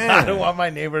 Yeah, I don't want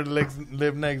my neighbor to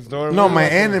live next door. No, We my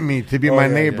want- enemy to be Oh, my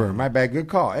yeah, neighbor. yeah. My bad. Good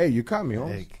call. Hey, you caught me,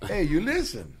 Holmes. Hey, you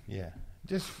listen. Yeah,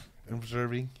 just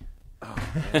observing.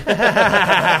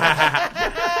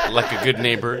 Like a good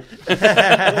neighbor.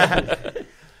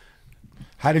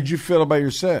 How did you feel about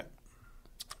your set?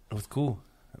 It was cool.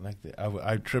 I liked it.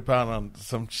 I trip out on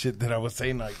some shit that I was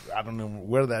saying. Like I don't know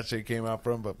where that shit came out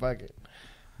from, but fuck it.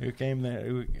 It came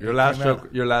there. Your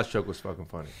last joke was fucking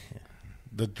funny.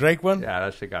 The Drake one. Yeah,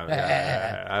 that shit got me.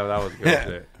 Yeah, that was good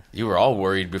shit. You were all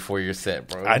worried before your set,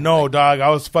 bro. I know, dog. I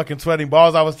was fucking sweating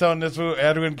balls. I was telling this fool,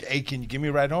 Edwin, "Hey, can you give me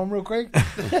a ride home real quick?" The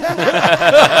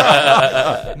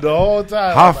whole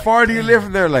time. How I'm like, far do you live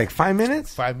from there? Like 5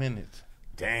 minutes? 5 minutes.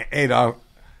 Damn. Hey, dog.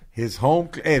 His home.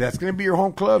 Hey, that's gonna be your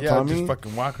home club, Yeah, Tommy. just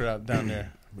fucking walk her out down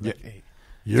there. Be like, hey.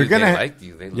 You're Dude, gonna. they liked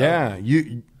you. They loved Yeah, you.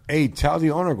 you. Hey, tell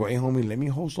the owner, go, hey, homie, let me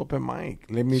host open mic.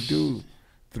 Let me do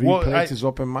 3 places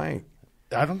open mic.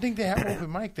 I don't think they have open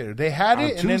mic there. They had On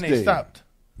it, and then they Tuesday. stopped.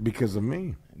 Because of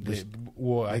me. I can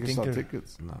think sell they're,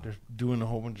 tickets. No. they're doing a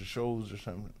whole bunch of shows or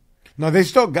something. No, they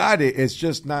still got it. It's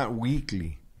just not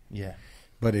weekly. Yeah.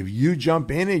 But if you jump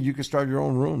in it, you can start your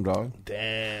own room, dog.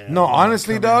 Damn. No,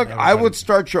 honestly, dog, I everybody. would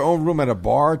start your own room at a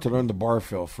bar to learn the bar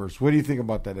feel first. What do you think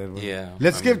about that, Edwin? Yeah,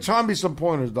 Let's I give mean- Tommy some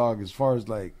pointers, dog, as far as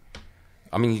like.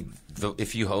 I mean,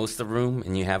 if you host a room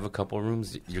and you have a couple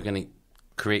rooms, you're going to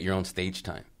create your own stage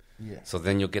time. Yeah. So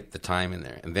then you'll get the time in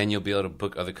there. And then you'll be able to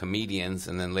book other comedians.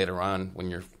 And then later on, when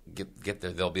you get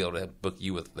there, they'll be able to book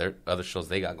you with their other shows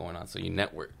they got going on. So you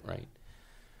network, right?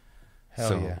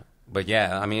 Hell yeah. But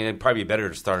yeah, I mean, it'd probably be better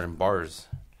to start in bars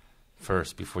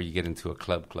first before you get into a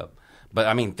club. But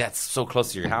I mean, that's so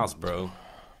close to your house, bro.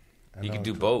 You can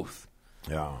do both.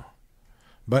 Yeah.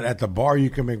 But at the bar, you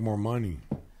can make more money.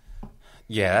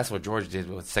 Yeah, that's what George did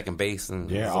with second base and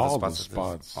Yeah, those all other the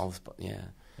spots. All the spots, yeah.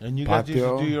 And you guys used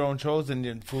Patio. to do your own shows, and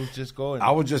then fools just go. And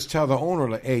I would just tell the owner,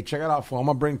 like, hey, check it out, fool. I'm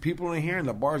going to bring people in here, and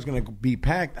the bar's going to be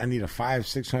packed. I need a $500,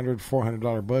 $600,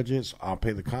 $400 budget. So I'll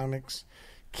pay the comics.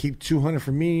 Keep $200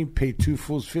 for me. Pay 2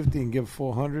 fools $50 and give a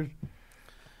full $100.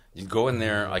 You go in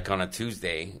there like on a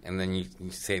Tuesday, and then you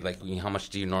say like, how much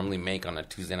do you normally make on a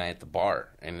Tuesday night at the bar?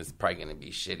 And it's probably going to be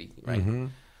shitty, right? Mm-hmm.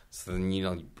 So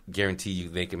then guarantee you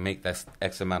they can make that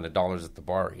X amount of dollars at the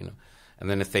bar, And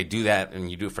then if they do that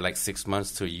and you do it for like 6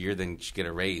 months to a year, then you should get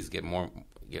a raise, get a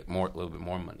little bit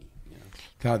more money.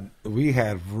 God, we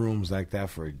had rooms like that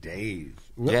for days.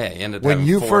 Yeah, you ended up When having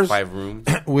you 4 or first- 5 rooms.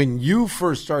 When you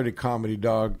first started comedy,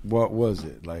 dog, what was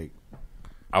it? Like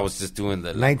I was just doing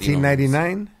the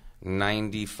 1999?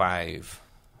 95.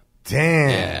 Damn.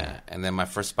 Yeah, and then my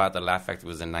first spot at the Laugh Factory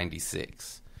was in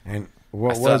 96. And I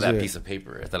what still have was that it? piece of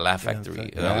paper at the Laugh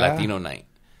Factory, Yeah? Latino night.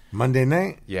 Monday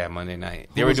night? Yeah, Monday night.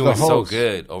 Who They were was the doing so host?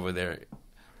 good over there.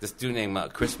 This dude named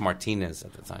Chris Martinez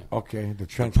at the time. Okay, the The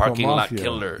trench coat parking lot mafia.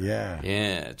 killer. Yeah.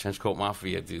 Yeah, trench coat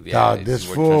mafia, dude. Yeah, Dog, he this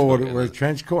used to wear fool would trench coat wear in the-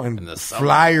 trench coat in and the summer.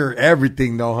 flyer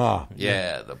everything, though, huh?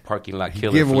 Yeah, the parking lot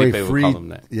killer. Give away Felipe would free, call him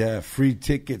that. yeah, free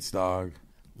tickets, dog.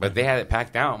 But they had it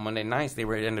packed out Monday nights. They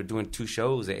were end up doing 2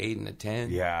 shows at 8 and at 10.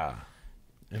 Yeah.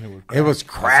 and It was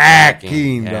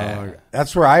cracking, Yeah. dog.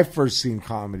 That's where I first seen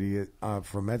comedy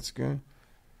from Mexico.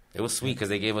 It was sweet because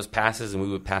they gave us passes and we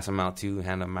would pass them out too,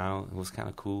 hand them out. It was kind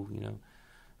of cool,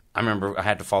 I remember I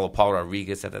had to follow Paul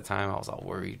Rodriguez at the time. I was all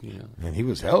worried, And he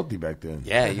was healthy back then.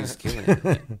 Yeah, he was killing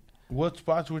it. what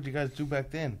spots would you guys do back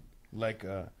then? Like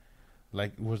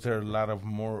was there a lot of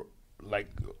more like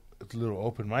little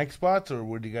open mic spots, or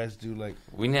would you guys do like?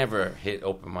 We never hit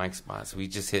open mic spots. We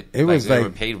just hit. It was they like- were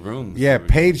paid rooms. Yeah, They were-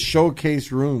 paid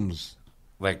showcase rooms.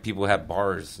 Like people had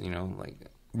bars,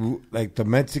 Like the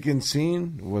Mexican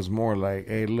scene was more like,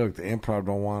 hey, look, the Improv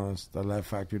don't want us, the Laugh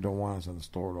Factory don't want us, and the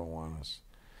store don't want us.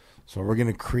 So we're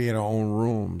gonna create our own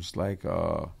rooms. Like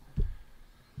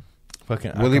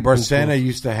Fucking Willie Acapulco. Barcena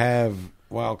used to have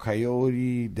Wild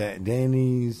Coyote,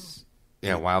 Danny's.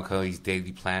 Yeah, Wild Coyote's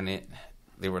Daily Planet.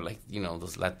 They were like,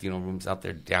 those Latino rooms out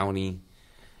there, Downey.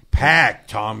 Packed,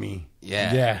 Tommy.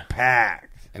 Yeah. Yeah. Packed.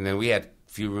 And then we had a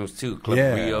few rooms too. Club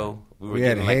Yeah. Rio. We were We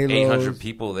had getting like Halos. 800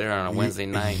 people there on a Wednesday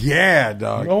night. Yeah,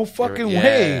 dog. No fucking Yeah.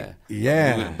 way.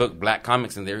 Yeah. We would book black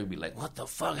comics in there. We'd be like, what the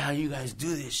fuck? How you guys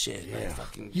do this shit? Yeah. Like,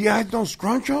 fucking, You guys don't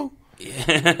scruncho?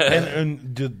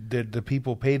 And did the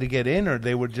people pay to get in, or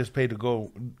they would just pay to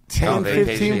go? 10, they paid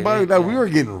 15 shit. bucks. Like, we were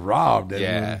getting robbed.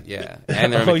 yeah, Edwin. yeah.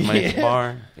 And they were Oh, making money at the yeah.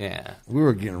 bar. Yeah. We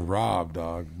were getting robbed,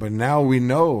 dog. But now we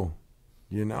know,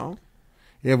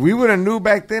 If we would have knew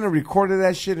back then and recorded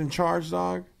that shit and charged,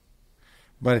 dog.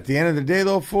 But at the end of the day,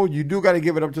 though, fool, you do got to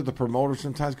give it up to the promoter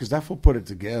sometimes because that fool put it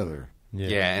together.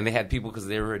 Yeah, and they had people because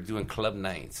they were doing club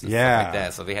nights and Yeah. stuff like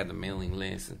that. So they had the mailing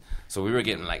list. And so we were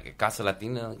getting like a Casa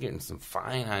Latina, getting some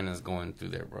fine hyenas going through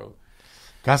there, bro.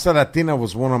 Casa Latina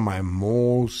was one of my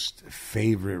most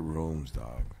favorite rooms,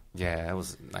 dog. Yeah, that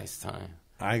was a nice time.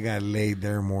 I got laid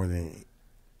there more than,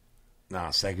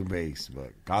 second base,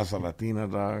 but Casa Latina,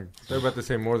 dog. They're about to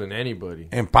say more than anybody.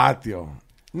 And Patio.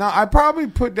 Now, I probably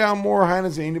put down more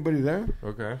hyenas than anybody there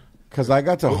Okay. because I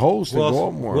got to host and Who go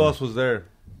up else, more. who else was there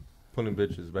pulling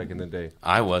bitches back in the day?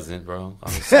 I wasn't, bro.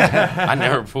 I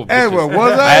never pulled Hey, bitches. well,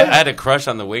 was I? I had a crush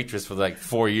on the waitress for like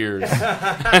 4 years.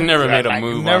 I never made a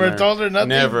move. never on her. told her nothing?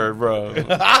 Never, bro. And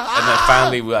then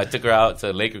finally, I took her out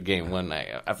to a Laker game one night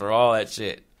after all that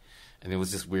shit, and it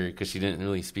was just weird because she didn't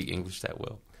really speak English that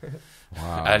well.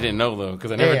 Wow. I didn't know though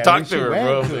because I Hey, never at talked least to you her, went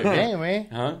bro. to the game, eh?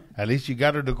 Huh? At least you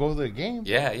got her to go to the game.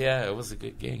 Yeah, it was a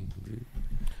good game, dude.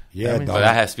 Yeah, I mean, dog.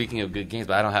 But speaking of good games,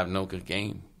 but I don't have no good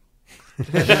game.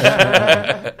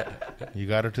 You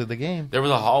got her to the game. There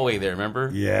was a hallway there,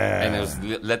 remember? Yeah. And it was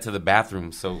led to the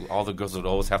bathroom, so all the girls would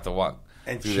always have to walk.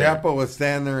 And through there. Chapo would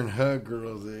stand there and hug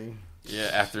girls, eh? Yeah,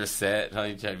 after a set, how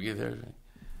you try to get there.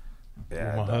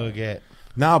 Yeah. My hug at.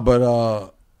 No,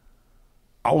 but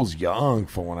I was young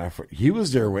for when he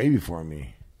was there way before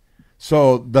me.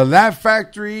 So the Laugh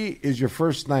Factory is your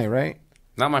first night, right?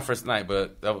 Not my first night,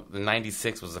 but the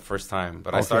 96 was the first time.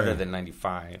 But I Okay. started in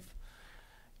 95.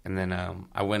 And then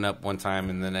I went up one time,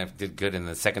 and then I did good. And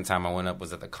the second time I went up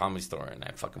was at the Comedy Store, and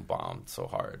I fucking bombed so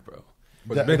hard, bro.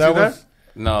 That was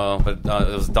No, but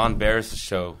it was Don Barris'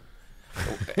 show.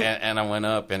 and I went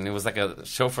up, and it was like a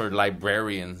show for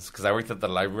librarians, because I worked at the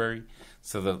library.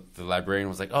 So the librarian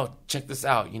was like, oh, check this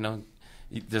out. You know,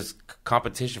 there's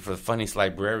competition for the funniest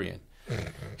librarian.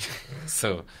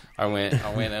 So I went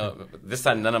up. This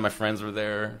time, none of my friends were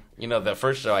there. You know, the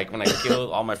first show, like when I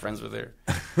killed, all my friends were there.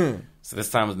 So this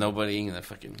time was nobody. And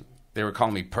they were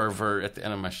calling me pervert at the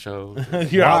end of my show.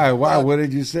 Why? What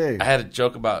did you say? I had a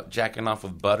joke about jacking off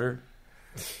with butter.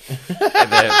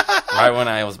 And then right when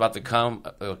I was about to come,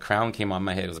 a crown came on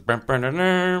my head. It was burn, burn, burn,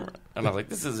 burn. And I was like,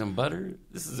 this isn't butter.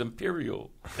 This is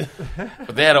imperial.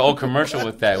 But they had an old commercial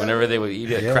with that. Whenever they would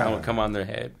eat it, a crown would come on their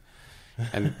head.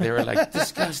 And they were like,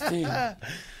 disgusting.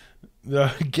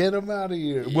 Get him out of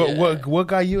here. What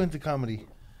got you into comedy?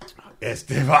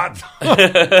 Esteban.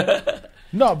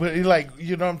 No, but like,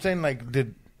 you know what I'm saying? Like,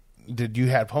 did you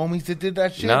have homies that did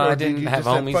that shit? No, or I didn't you have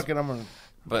just homies. Fuck it, I'm gonna...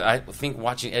 But I think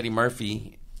watching Eddie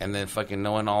Murphy and then fucking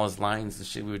knowing all his lines and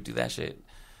shit, we would do that shit,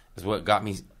 is what got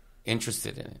me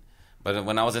interested in it. But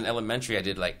when I was in elementary, I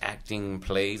did like acting,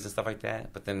 plays, and stuff like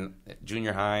that. But then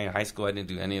junior high, high school, I didn't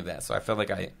do any of that. So I felt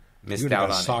like I missed You out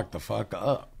got on socked the fuck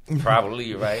up. it.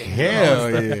 Probably, right?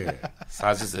 Hell yeah. So I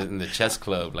was just in the chess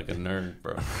club like a nerd,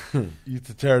 bro. You used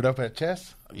to tear it up at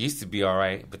chess? I used to be all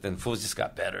right, but then fools just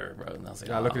got better, bro. And I was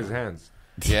like, Look at his hands.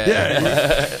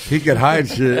 Yeah. He could hide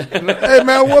shit. Hey,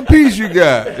 man, what piece you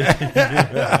got?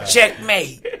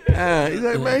 Checkmate. He's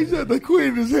like, man, he's had the queen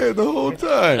in his head the whole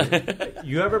time.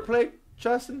 You ever played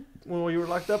Justin when you were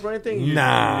locked up or anything?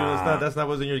 Nah. That's not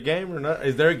was in your game or not?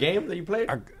 Is there a game that you played?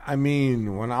 I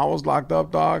mean, when I was locked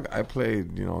up, dog, I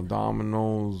played,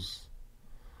 dominoes.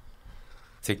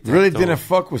 Really didn't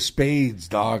fuck with spades,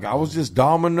 dog. I was just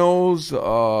dominoes,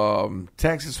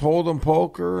 Texas Hold'em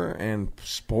poker, and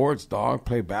sports, dog.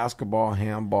 Play basketball,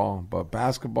 handball, but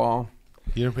basketball.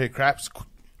 You didn't play craps?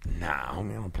 Nah,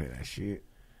 homie, I don't play that shit.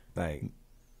 Like,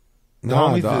 The nah,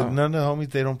 homies, dog. none of the homies,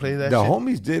 they don't play that The shit?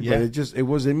 homies did, Yeah. but it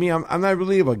wasn't me. I'm not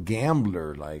really a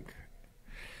gambler. Like,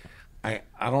 I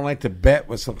don't like to bet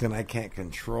with something I can't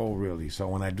control, really. So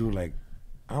when I do, like,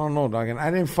 I don't know, dog. And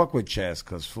I didn't fuck with chess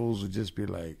because fools would just be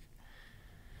like,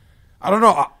 I don't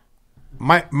know.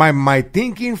 My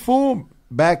thinking, fool,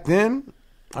 back then,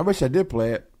 I wish I did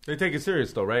play it. They take it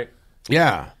serious though, right?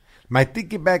 Yeah. My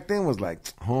thinking back then was like,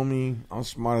 homie, I'm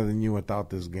smarter than you without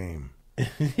this game.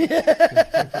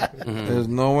 There's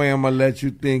no way I'm going to let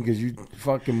you think because you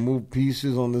fucking move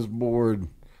pieces on this board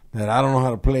that I don't know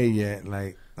how to play yet.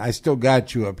 Like, I still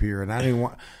got you up here, and I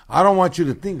don't want you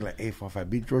to think like, hey, if I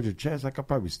beat George at chess, I could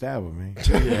probably stab him, man.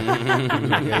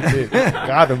 That's it.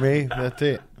 Got him, eh? That's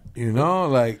it.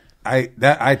 Like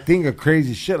I think of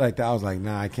crazy shit like that. I was like,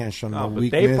 nah, I can't show no But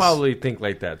weakness. they probably think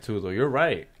like that too, though. You're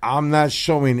right. I'm not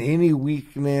showing any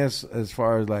weakness as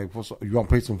far as like, you want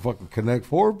to play some fucking Connect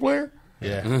 4 player?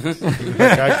 Yeah. Like,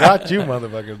 I got you,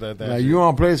 motherfuckers. That You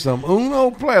want to play some Uno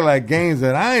play like games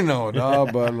that I know,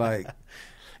 dog. But like,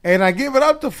 and I give it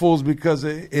up to fools because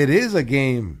it is a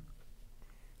game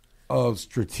of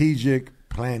strategic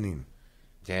planning.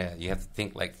 Yeah, you have to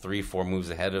think like 3-4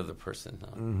 moves ahead of the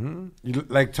person. Huh?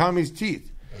 Like Tommy's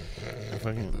teeth.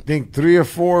 Think 3 or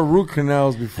 4 root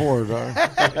canals before, dog.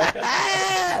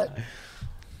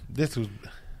 This was...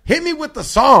 Hit me with the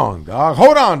song, dog.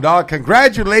 Hold on, dog.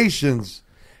 Congratulations.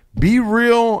 Be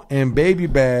Real and Baby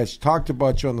Bash talked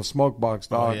about you on the Smoke Box,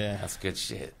 dog. Oh, yeah. That's good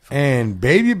shit. And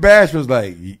Baby Bash was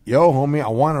like, yo, homie, I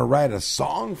want to write a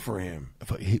song for him.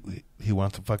 He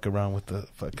wants to fuck around with the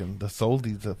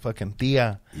soldies, the fucking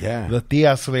Tia. Yeah. The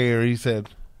Tia Slayer, he said.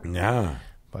 Yeah.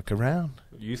 Fuck around.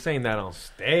 You saying that on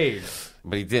stage?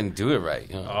 But he didn't do it right.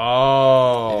 You know?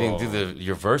 Oh, He didn't do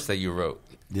your verse that you wrote.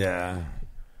 Yeah.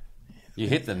 You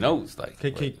hit the notes like.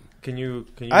 Can you?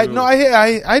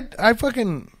 I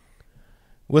fucking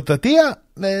with the Tia.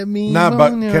 Let me. Nah, know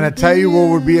but your can I tell you what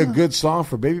would be a Tia. good song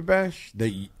for Baby Bash?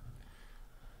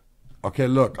 Okay,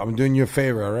 look, I'm doing you a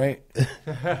favor, all right?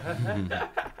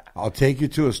 I'll take you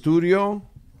to a studio,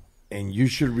 and you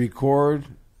should record.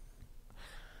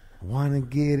 Wanna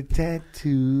get a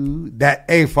tattoo?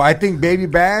 I think Baby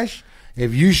Bash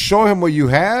If you show him what you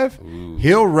have,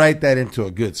 he'll write that into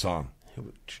a good song.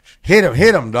 Hit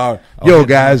him, dog. Yo,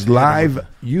 guys, live.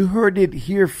 You heard it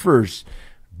here first.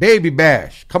 Baby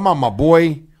Bash. Come on, my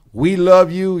boy. We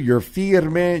love you. You're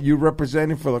firme. You're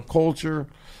representing for the culture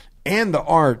and the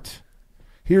art.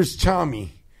 Here's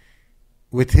Tommy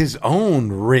with his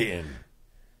own written.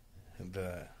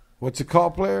 What's it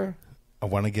called, player? I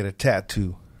want to get a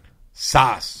tattoo.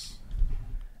 Sauce.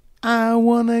 I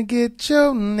want to get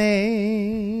your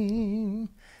name.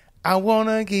 I want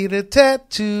to get a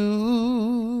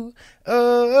tattoo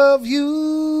of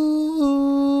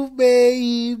you,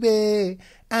 baby.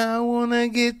 I want to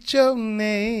get your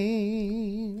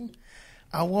name.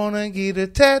 I want to get a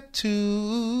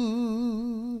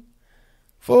tattoo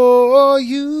for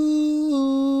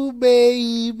you,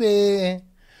 baby.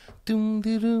 Doom,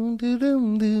 doo, doom, doo,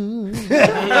 doom, doo.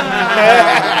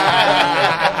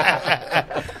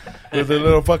 With a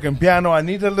little fucking piano. I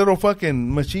need a little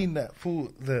fucking machine that fool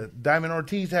the Diamond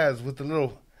Ortiz has with the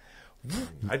little.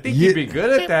 I think you'd be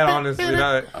good at that, honestly.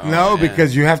 No,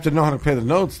 because you have to know how to play the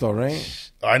notes, though,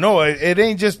 right? I know it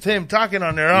ain't just him talking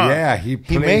on there. Yeah, he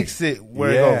plays- makes it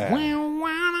where Yeah. it goes. Wow,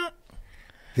 wow.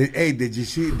 Did you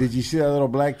see that little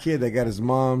black kid that got his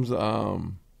mom's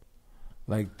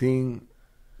thing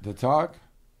to talk?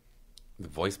 The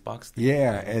voice box.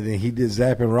 Yeah, and then he did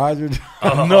Zapp and Roger.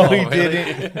 No, he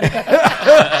didn't.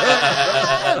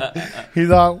 He's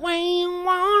like, wow,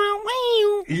 wow,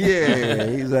 wow. Yeah,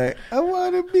 he's like, I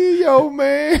want to be your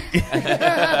man.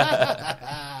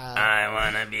 I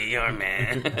wanna be your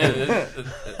man.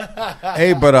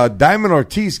 Hey, but Diamond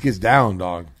Ortiz gets down,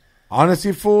 dog.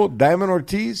 Honestly, fool, Diamond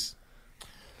Ortiz.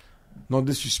 No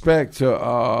disrespect to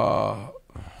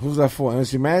who's that for?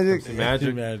 MC Magic.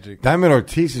 Magic. Diamond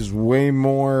Ortiz is way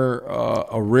more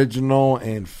original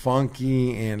and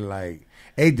funky and like.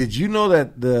 Hey, did you know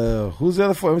that who's the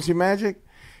other for MC Magic?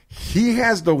 He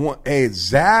has the one. Hey,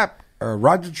 Zapp or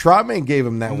Roger Troutman gave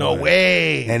him that one. No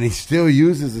way. And he still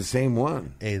uses the same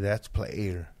one. Hey, that's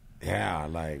player. Yeah,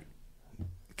 like.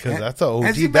 Because that's a OG.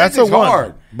 MC That's a Magic's one.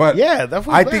 hard, but yeah, that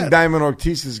I think Diamond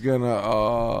Ortiz is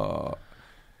gonna.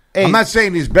 Hey, I'm not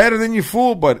saying he's better than you,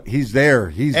 fool, but he's there.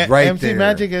 He's right MC there.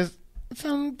 Magic is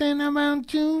something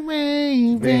about you,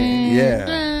 baby.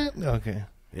 Yeah. Okay.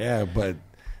 Yeah, but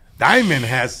Diamond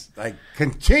has like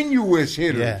continuous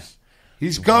hitters. Yeah.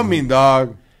 He's coming,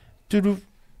 dog. Doo-doo.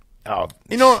 Oh,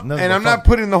 You know, nothing and but I'm not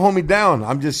putting the homie down.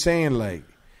 I'm just saying, like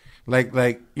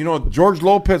George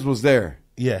Lopez was there.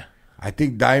 Yeah. I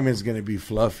think Diamond's gonna be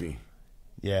fluffy.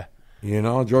 Yeah. You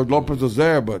know, George Lopez was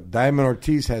there, but Diamond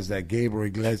Ortiz has that Gabriel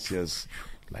Iglesias.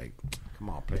 Like, come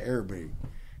on, play everybody.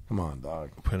 Come on, dog.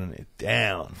 Putting it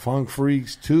down. Funk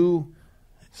Freaks 2.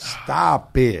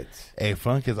 Stop it. Hey,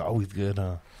 funk is always good,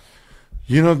 huh?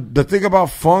 You know, the thing about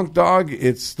funk, dog,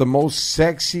 it's the most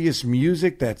sexiest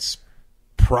music that's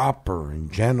proper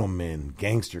and gentleman,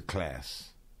 gangster class.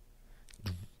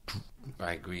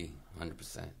 I agree,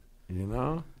 100%. You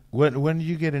know? When did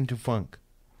you get into funk?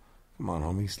 Come on,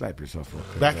 homie, slap yourself real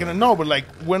quick. Back in the no, but like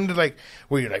when did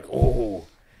where you're like, oh,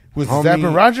 was Homie. Zapp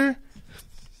and Roger?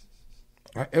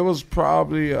 It was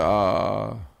probably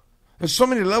there's so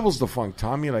many levels to funk,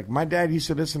 Tommy. Like my dad used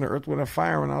to listen to Earth, Wind and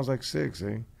Fire when I was like 6,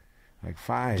 like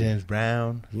 5. James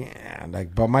Brown. Yeah,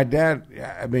 but my dad.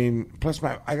 I mean, plus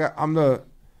I'm the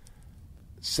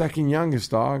second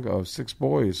youngest dog of 6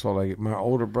 boys, so like my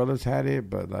older brothers had it,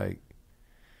 but like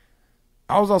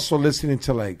I was also listening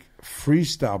to like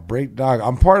freestyle break, dog.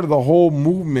 I'm part of the whole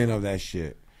movement of that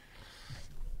shit.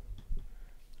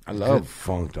 I love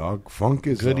funk, dog. Funk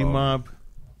is Goody Mob.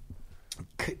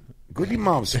 Goody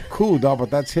Mob's cool, dog, but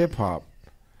that's hip hop.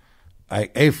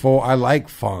 Like, I like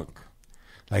funk.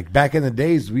 Like back in the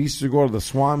days, we used to go to the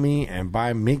Swami and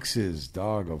buy mixes,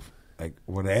 dog, of like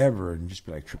whatever, and just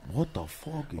be like, "What the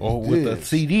fuck is With this?" the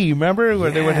CD, remember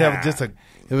where they would have just It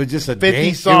was just a 50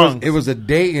 date. songs. It was a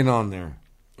dating on there.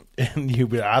 and you'd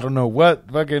be, I don't know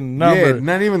what fucking number. Yeah,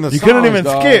 not even the You songs, couldn't even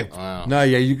dog. skip. Wow. No,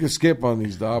 yeah, you could skip on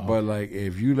these, dog. But like,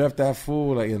 if you left that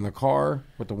fool like in the car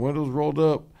with the windows rolled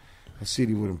up, the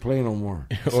CD wouldn't play no more.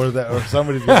 or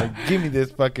somebody's like, give me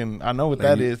this fucking. I know what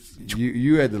that is.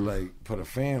 You had to like put a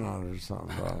fan on it or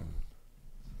something, dog.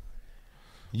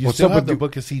 You What's still up have with the you?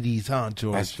 book of CDs, huh,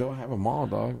 George? I still have them all,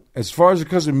 dog. As far as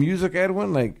because of music,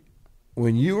 Edwin, like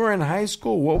when you were in high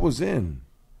school, what was in?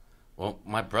 Well,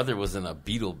 my brother was in a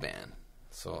Beatle band,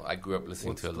 so I grew up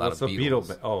listening to a lot of What's a Beatles.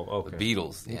 Beatle? Oh, okay. The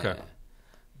Beatles, yeah. Okay.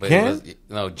 But Ken? it was,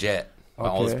 no, Jet, my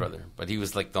Okay. oldest brother. But he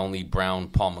was like the only brown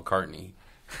Paul McCartney.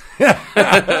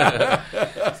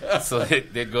 So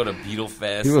they'd go to Beatle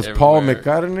Fest. He was Paul everywhere.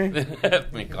 McCartney.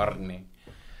 McCartney.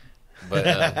 But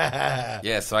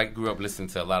yeah, so I grew up listening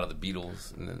to a lot of the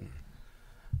Beatles and then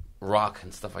rock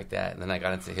and stuff like that. And then I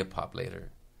got into hip hop later,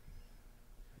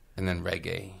 and then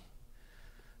reggae.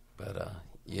 But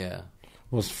yeah,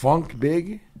 Was funk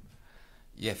big?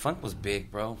 yeah, funk was big,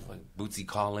 bro. Like Bootsy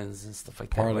Collins and stuff like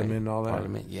Parliament that. and all that?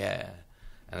 Parliament, yeah.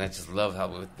 And I just love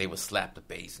how they would slap the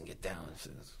bass and get down. It's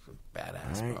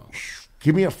badass, All bro. right.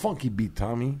 Give me a funky beat,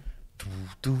 Tommy.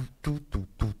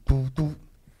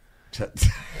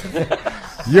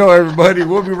 Yo, everybody,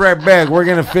 we'll be right back. We're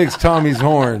going to fix Tommy's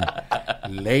horn.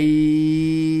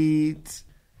 Late.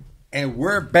 And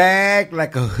we're back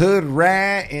like a hood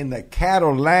rat in the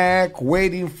Cadillac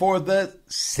waiting for the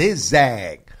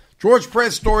zigzag. George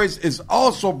Press Stories is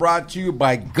also brought to you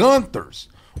by Gunther's.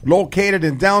 Located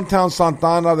in downtown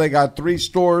Santana, they got 3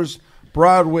 stores.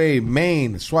 Broadway,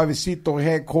 Maine, Suavecito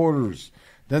headquarters.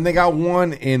 Then they got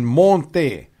one in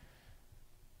Monte.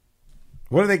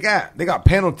 What do they got? They got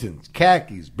Pendletons,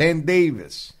 Khakis, Ben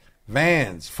Davis,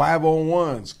 Vans,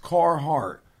 501s,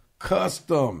 Carhartt,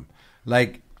 Custom.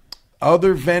 Like,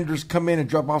 other vendors come in and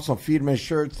drop off some Feedman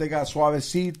shirts. They got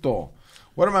Suavecito.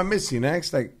 What am I missing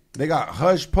next? Like, they got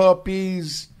Hush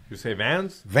Puppies, You say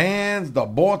Vans? Vans, the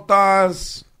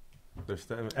Botas.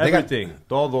 Everything.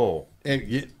 Todo.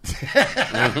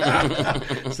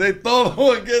 Say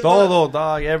todo again. Todo,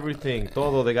 dog. Everything.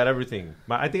 Todo. They got everything.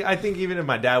 I think even if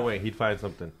my dad went, he'd find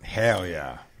something. Hell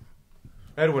yeah.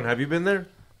 Edwin, have you been there?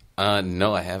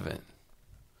 No, I haven't.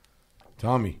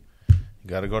 Tommy. You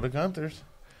got to go to Gunther's.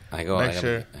 I go. Make I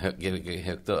sure. get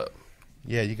hooked up.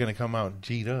 Yeah, you're going to come out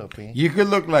G'd up, eh? You could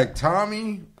look like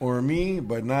Tommy or me,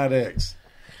 but not X.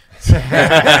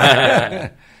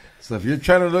 So if you're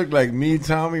trying to look like me,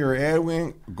 Tommy, or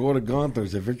Edwin, go to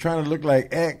Gunther's. If you're trying to look like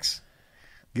X,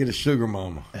 get a sugar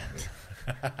mama.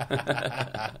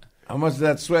 How much does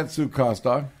that sweatsuit cost,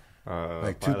 dog?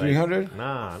 Like $200-$300?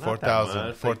 Nah, not 4,000. that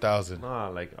much. 4,000. Nah,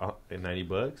 like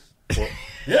 $90.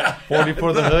 Yeah, 40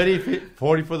 for the hoodie,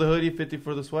 40 for the hoodie, 50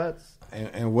 for the sweats.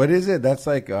 And what is it? That's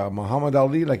like Muhammad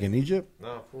Ali, like in Egypt?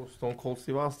 No, full Stone Cold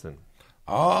Steve Austin.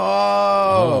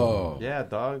 Oh. Yeah,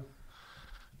 dog.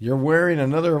 You're wearing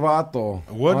another vato.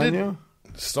 What aren't did you?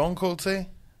 Stone Cold say?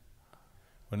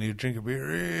 When you drink a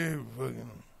beer,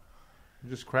 fucking. You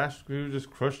just crushed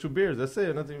 2 beers. That's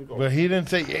it. Nothing going. But he didn't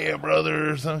say, yeah, brother,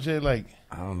 or some shit like.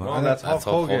 I don't know. No, that's Hulk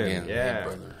Hulk Hogan. Hogan. Yeah.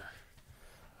 brother.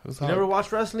 Who's You never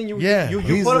watched wrestling? You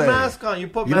He's put a like- mask on. You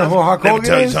put You know mask who on. Hulk Let me Hogan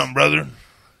tell you is? something, brother.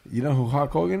 You know who Hulk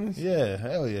Hogan is? Yeah,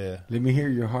 hell yeah. Let me hear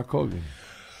your Hulk Hogan.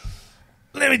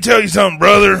 Let me tell you something,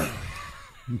 brother.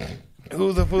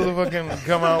 Who's the fool that fucking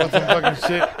come out with some fucking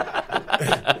shit?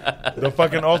 The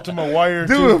fucking Ultimate Warrior.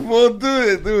 Do it, fool.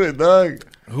 Do it, dog.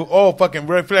 Who? Oh, fucking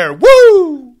Ric Flair.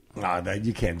 Woo! Nah, dog,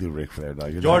 you can't do Ric Flair,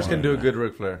 dog. You're George not can do a doing good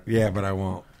Ric Flair. that. Yeah, but I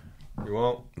won't. You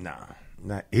won't?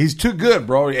 Nah. He's too good,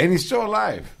 bro. And he's still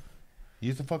alive. You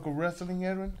used to fuck with wrestling,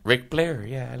 Edwin? Ric Flair,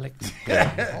 yeah, I like Ric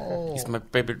Flair. He's my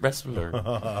favorite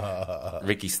wrestler.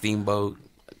 Ricky Steamboat,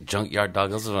 Junkyard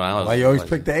Dog. Those are when I was. Why you always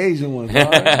pick the Asian ones,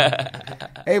 dog?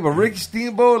 Hey, but Ricky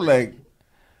Steamboat, like,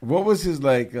 what was his,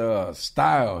 like,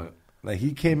 style? Like,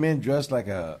 he came in dressed like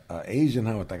a Asian,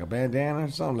 huh, with, like, a bandana or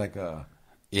something? Like a...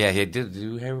 Yeah, he did. Do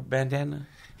you have a bandana?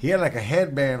 He had, like, a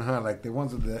headband, huh? Like the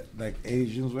ones that, like,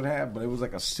 Asians would have, but it was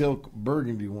like a silk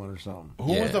burgundy one or something.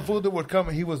 Who was Yeah. the fool that would come?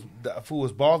 The fool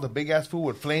was bald, the big ass fool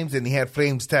with flames, and he had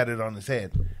flames tatted on his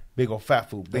head. Big old fat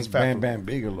fool. Big That's fat Bam fool. Bam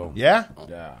Bigelow. Yeah?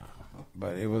 Yeah.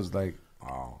 But it was like,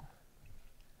 oh.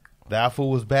 That fool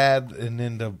was bad, and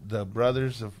then the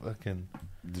brothers of fucking.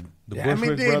 The Yeah, I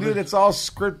mean, Bushwick brothers. dude, it's all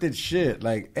scripted shit.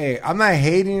 Like, hey, I'm not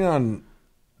hating on...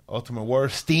 Ultimate Warrior.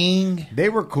 Sting. They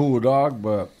were cool, dog,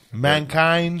 but...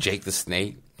 Mankind. Jake the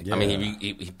Snake. Yeah. I mean,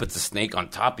 he puts a snake on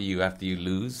top of you after you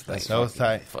lose. Like, That was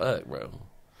tight. Fuck, bro.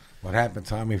 What happened,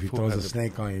 Tommy, if he throws a has it-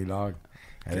 snake on you, dog?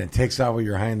 And then takes out with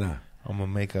your hyena. I'm going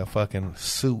to make a fucking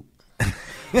suit.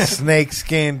 Snake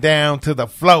skin down to the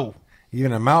floor.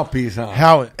 Even a mouthpiece, huh?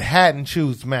 How hat and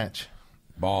shoes match.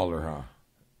 Baller, huh?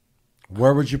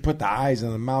 Where would you put the eyes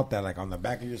and the mouth at? Like on the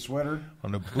back of your sweater?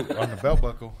 On the belt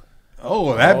buckle.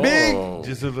 Oh, that big? Oh,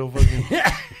 Just a little fucking.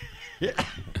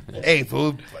 Hey,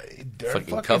 fool. they're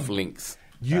fucking cufflinks.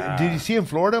 Did you see in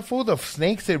Florida, fool? The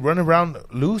snakes, they run around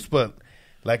loose, but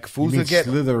like You fools mean that get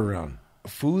slither around.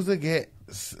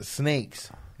 snakes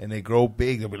and they grow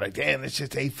big, they'll be like, damn, it's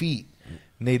just 8 feet.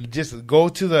 And they just go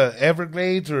to the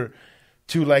Everglades or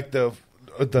to like the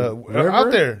River?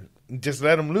 out there, just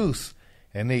let them loose.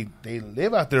 And they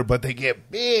live out there, but they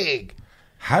get big.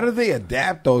 How do they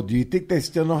adapt, though? Do you think they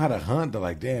still know how to hunt? They're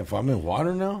like, damn, if I'm in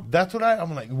water now? That's what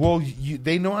I'm like. Well,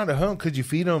 they know how to hunt because you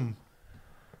feed them,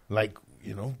 like,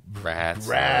 Rats.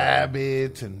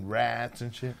 rabbits and rats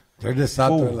and shit. They're just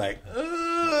out there Fool. like,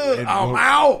 And I'm fool-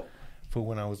 out. Fool,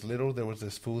 when I was little, there was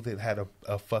this fool that had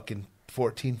a fucking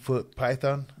 14-foot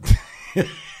python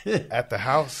at the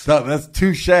house. So that's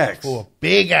 2 shacks. Fool,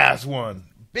 big ass one,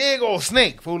 big old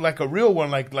snake. Fool, like a real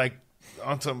one, like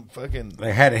on some fucking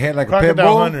They had a head like a pit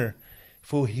crocodile bull. hunter.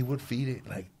 Fool, he would feed it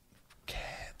like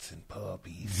cats and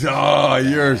puppies. Oh,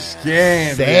 you're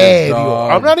scandalous, Serio.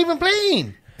 dog. I'm not even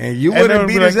playing. And you And wouldn't then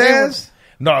beat be his like, they ass?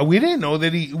 No, we didn't know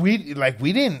that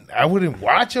we didn't. I wouldn't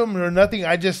watch him or nothing.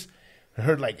 I just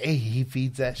heard like, hey, he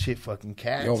feeds that shit fucking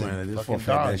cats. Yo, and man, this fucking fool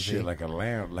fed that dogs, shit eh? like a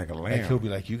lamb. Like a Like he'll lamb. be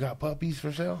like, you got puppies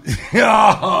for sale?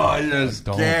 Oh, you're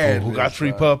scandalous. Who got 3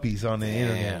 dog. puppies on the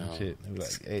internet and Damn. shit? He'll be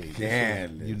like, hey, this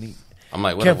Scandalous. is unique. I'm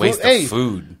like, what Can't a waste fool- hey. of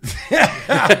food.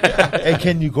 Hey,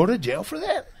 can you go to jail for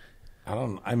that?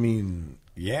 I mean,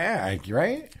 yeah,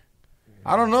 right?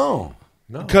 I don't know.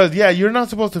 Because, yeah, you're not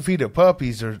supposed to feed it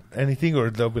puppies or anything, or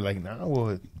they'll be like, nah,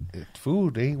 well, it's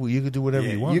food, eh? Well, you can do whatever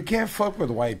Yeah, you want. you can't fuck with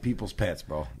white people's pets,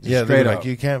 bro. Just Yeah, they're straight like, up.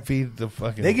 you can't feed the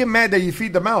fucking... They get mad that you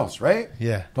feed the mouse, right?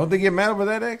 Yeah. Don't they get mad over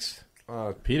that, X?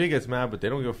 PETA gets mad, but they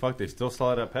don't give a fuck. They still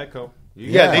sell it at Petco.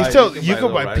 Yeah, they still... You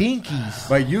can buy right? pinkies.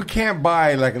 But you can't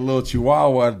buy like a little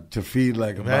chihuahua to feed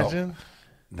like a mouse. Imagine.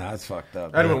 Nah, it's fucked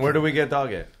up. Anyway, man. where do we get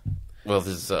dog at? Well,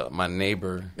 this is my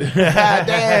neighbor.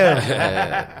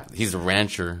 Damn. He's a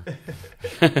rancher.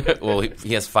 Well,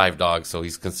 he has 5 dogs, so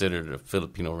he's considered a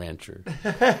Filipino rancher.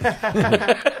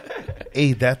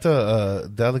 Hey, that's a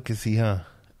delicacy, huh?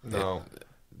 No.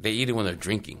 They eat it when they're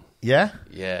drinking. Yeah?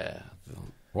 Yeah.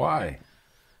 Why?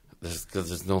 Because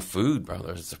there's no food, bro.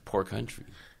 It's a poor country.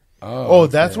 Oh,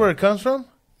 that's where it comes from?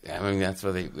 I mean, that's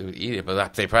why they would eat it.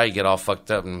 But they probably get all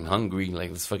fucked up and hungry.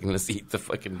 Like, let's eat the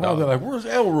fucking Oh, dog. they're like, where's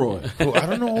Elroy? Fool, I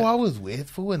don't know who I was with,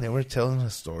 fool, and they were telling a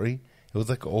story. It was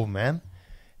like an old man,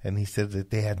 and he said that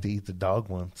they had to eat the dog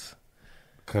once.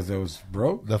 Because it was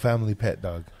broke? The family pet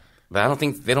dog. But I don't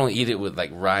think they don't eat it with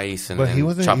like rice and, But he and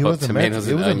wasn't. chop He up was a tomatoes Mexican.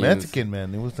 It and was a onions. Mexican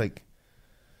man. It was like,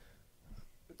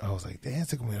 I was like, damn,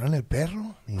 se comieron el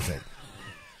perro. And he's like,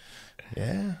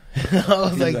 yeah. I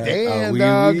was like, like, damn, wee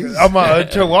dog. wees? I'm a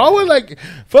chihuahua. Like,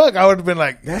 fuck. I would have been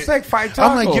like, That's like 5 tacos.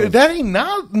 I'm like, that ain't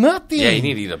nothing. Yeah, you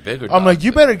need to eat a bigger dog. I'm like,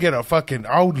 you better get a fucking.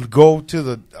 I'll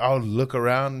look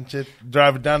around and shit,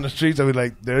 driving down the streets. I'll be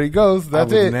like, there he goes.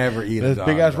 That's would it. never eat a This dog,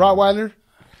 big ass dog. Rottweiler.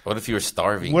 What if you were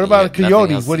starving? What You about a had nothing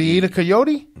coyote? else Would to he eat a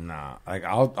coyote? Nah, like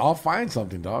I'll find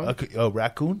something, dog. A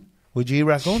raccoon? Would you eat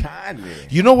raccoon? Chale.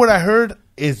 You know what I heard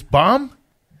is bomb?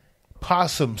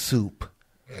 Possum soup.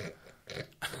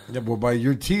 Yeah, but by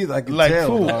your teeth, I can Like, tell.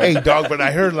 fool. dog. Hey, dog, but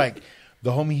I heard, like,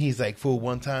 the homie, he's like, fool,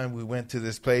 one time we went to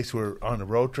this place, we're on a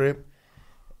road trip,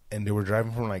 and they were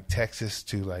driving from, like, Texas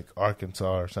to, like,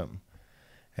 Arkansas or something.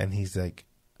 And he's like,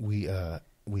 we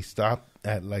stopped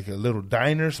at, like, a little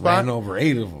diner spot. Ran over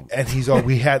 8 of them. And he's all,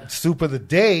 we had soup of the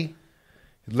day.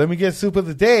 Let me get soup of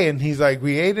the day. And he's like,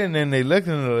 we ate it. And then they looked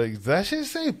and they're like, does that shit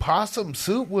say possum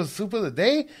soup was soup of the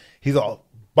day? He's all,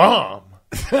 bomb.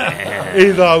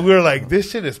 He's all, we were like,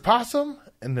 this shit is possum?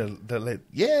 And they're like,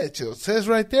 yeah, it says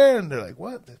right there. And they're like,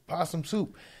 what? It's possum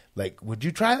soup. Like, would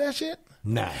you try that shit?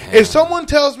 Nah. If someone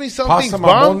tells me something's Possum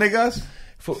bomb, albondigas?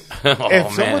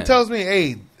 if someone man. tells me,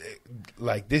 hey,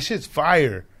 like, this shit's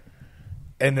fire,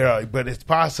 and they're like, but it's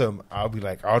possum, I'll be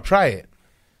like, I'll try it.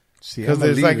 See, Because I'm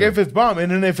a it's like, leader. if it's bomb,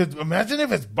 and then imagine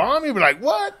if it's bomb, you'd be like,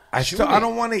 what? I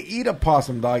don't want to eat a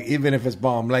possum, dog, even if it's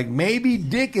bomb. Like, maybe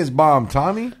dick is bomb,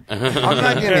 Tommy. I'm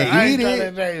not going to eat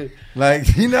it.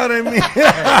 Like, you know what I mean? He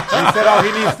said all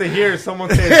he needs to hear is someone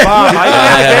say it's bomb. How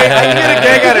you get a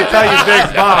gay guy to tell you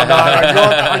dick's bomb, dog?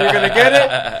 Are you going to get it?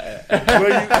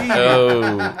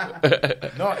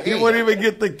 Oh, No, He wouldn't even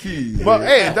get the keys. But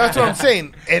hey, that's what I'm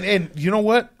saying. And you know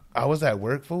what? I was at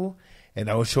work, fool, and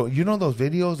I was showing. You know those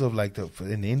videos of like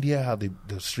in India how the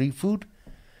street food,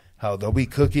 how they'll be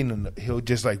cooking and he'll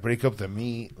just like break up the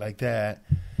meat like that,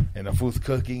 and the food's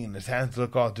cooking and his hands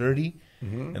look all dirty.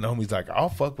 And the homie's like, I'll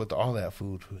fuck with all that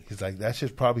food. He's like, that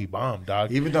shit's probably bomb,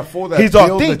 dog. Even the fool that He's all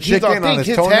peeled the think. He's all chicken on think. his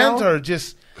His hands toenail? are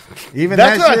just. Even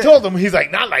That's that what shit? I told him. He's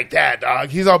like, not like that, dog.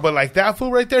 He's all, but like that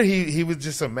fool right there, he was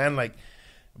just a man like,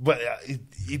 but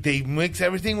they mix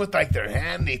everything with like their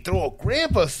hand. They throw a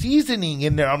grandpa seasoning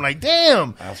in there. I'm like,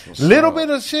 damn, That's what's little up. bit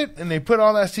of shit, and they put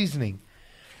all that seasoning.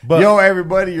 But Yo,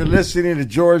 everybody, you're listening to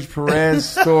George Perez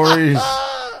Stories.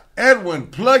 Edwin,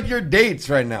 plug your dates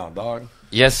right now, dog.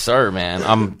 yes, sir, man.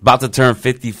 I'm about to turn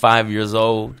 55 years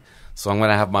old, so I'm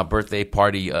gonna have my birthday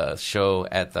party show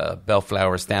at the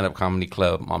Bellflower Stand-Up Comedy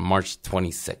Club on March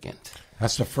 22nd.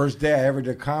 That's the first day I ever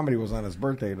did comedy was on his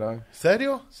birthday, dog.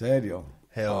 serio? Serio.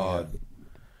 Hell yeah.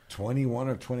 21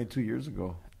 or 22 years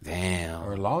ago. Damn,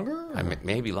 Or longer?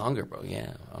 maybe longer, bro.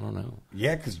 Yeah, I don't know.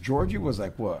 Yeah, because Georgie was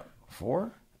like, what?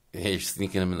 4? Yeah, you're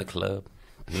sneaking him in the club.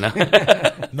 No.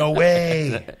 No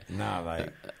way. Nah,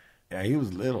 like, yeah, he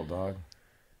was little, dog.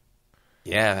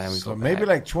 Yeah, man, we So go maybe back.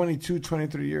 like 22,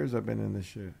 23 years I've been in this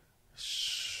shit.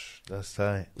 That's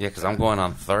tight. Yeah, because I'm going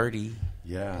on 30.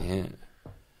 Yeah. Yeah.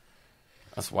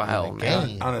 That's wild,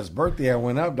 man. On his birthday, I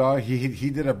went up, dog. He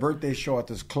did a birthday show at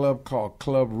this club called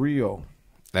Club Rio.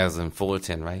 That was in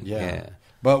Fullerton, right? Yeah.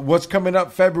 But what's coming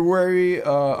up February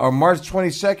or March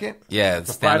 22nd Yeah,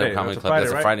 it's stand-up Friday. comedy That's a club. That's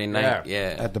a Friday, Friday right? night.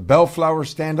 Yeah. at the Bellflower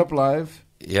Stand Up Live.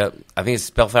 Yep. I think it's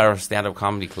Spellflower Stand-up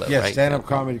Comedy Club, Yeah, right? Stand Up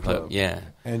Comedy Club. Yeah.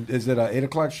 And is it a 8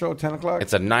 o'clock show, 10 o'clock?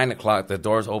 It's a 9 o'clock. The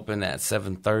doors open at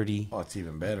 7:30. Oh, it's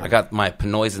even better. I got my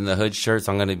Pinoys in the Hood shirts.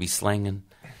 I'm going to be slanging.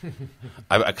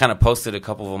 I kind of posted a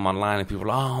couple of them online, and people are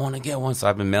like, oh, I want to get one. So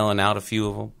I've been mailing out a few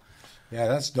of them. Yeah,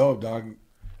 that's dope, dog.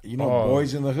 You know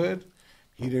Boys in the Hood?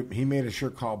 He made a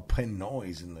shirt called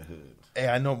Pinoys in the Hood. Hey,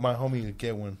 I know my homie could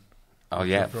get one. Oh,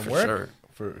 yeah, From for work?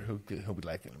 sure. He'll be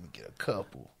like, let me get a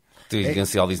couple. Dude, you're going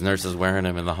to see all these nurses wearing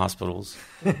them in the hospitals.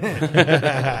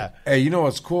 Hey, you know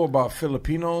what's cool about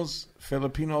Filipinos?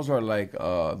 Filipinos are like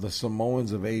the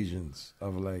Samoans of Asians.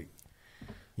 Of like,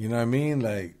 you know what I mean?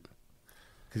 Like,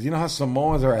 because you know how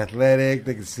Samoans are athletic,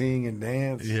 they can sing and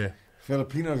dance. Yeah.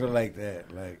 Filipinos are like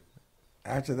that. Like,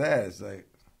 after that, it's like,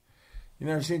 you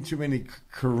never seen too many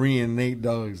Korean Nate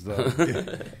Dogs, though.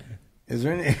 Is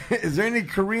there any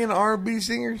Korean R&B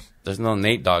singers? There's no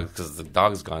Nate Dogg because the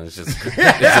dog's gone. It's just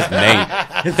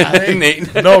Nate.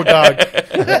 Nate. No, dog.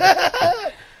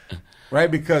 Right,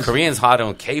 because Korean's hot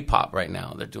on K-pop right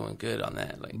now. They're doing good on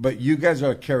that. Like, but you guys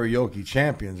are karaoke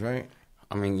champions, right?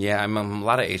 I mean, yeah, a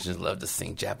lot of Asians love to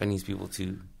sing. Japanese people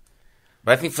too.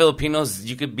 But I think Filipinos,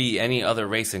 you could be any other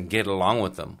race and get along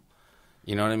with them.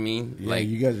 You know what I mean? Yeah, like,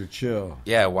 you guys are chill.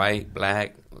 yeah, white,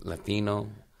 black, Latino.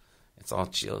 It's all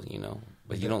chill, you know.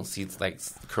 But you don't see it's like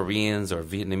Koreans or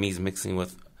Vietnamese mixing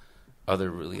with other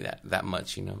really that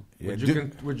much, you know. Yeah,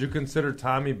 Would you consider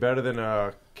Tommy better than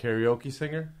a karaoke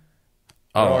singer?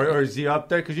 Oh, Or is he up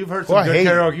there? Because you've heard some Well, I good hate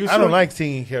karaoke. I don't like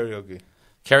singing karaoke.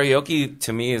 karaoke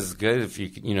to me is good if you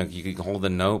can hold a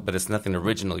note, but it's nothing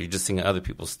original. You're just singing other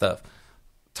people's stuff.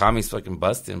 Tommy's fucking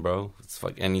busting, bro.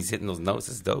 And he's hitting those notes.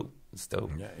 It's dope. It's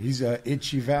dope. Yeah, he's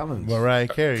Itchy Valens. Mariah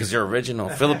Carey. Because you're original.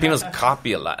 Filipinos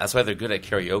copy a lot. That's why they're good at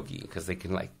karaoke, because they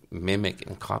can like mimic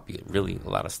and copy really a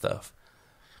lot of stuff.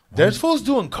 There's fools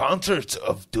doing concerts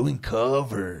of doing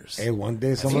covers. Hey, one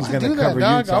day someone's need to gonna do that, cover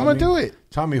dog. you. I'm gonna Tommy. do it.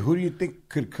 Tommy, who do you think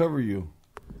could cover you?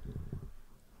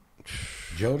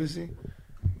 Jodeci?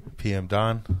 PM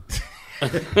Don.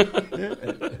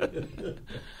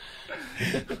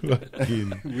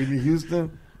 Whitney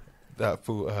Houston? That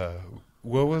fool.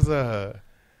 What was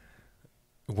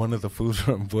one of the fools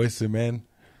from Voice of Men?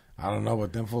 I don't know,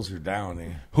 but them folks are down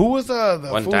there. Who was the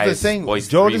One fool that guy's sang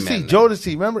voiced 3 men.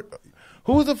 Jodeci? Remember?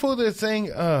 Who was the fool that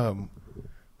sang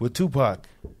with Tupac?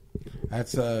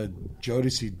 That's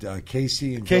Jodeci,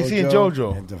 Casey and Casey and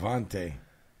JoJo. and Devontae.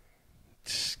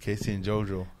 Casey and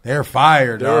JoJo. They're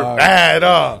fired, They're dog.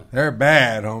 bad, They're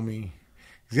bad, homie.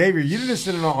 Xavier, you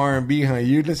listen to no R&B, huh?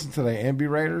 You listen to the R&B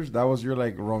writers? That was your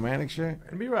like romantic shit?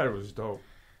 B Rider was dope.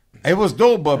 It was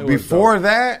dope, but It was before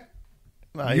that,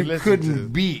 Nah, you listen couldn't to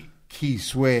beat Keith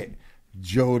Sweat,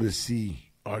 Jodeci,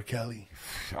 R. Kelly.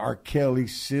 R. Kelly,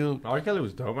 Silk. R. Kelly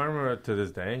was dope. I remember to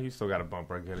this day. You still got to bump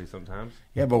R. Kelly sometimes.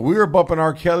 Yeah, but we were bumping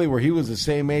R. Kelly where he was the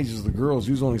same age as the girls.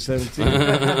 He was only 17.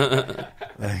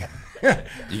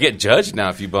 You get judged now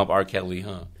if you bump R. Kelly,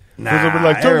 huh? Nah, They'll be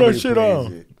like, turn that everybody shit praised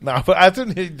on. it. Nah, but I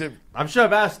think he did. I'm sure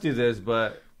I've asked you this,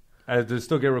 but does it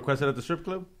still get requested at the strip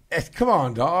club? Come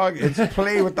on, dog. It's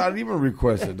played without even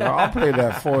requested, dog. I'll play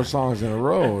that 4 songs in a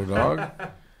row, dog.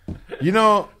 You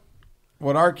know,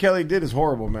 what R. Kelly did is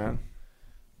horrible, man.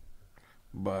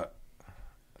 But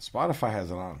Spotify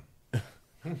has it on.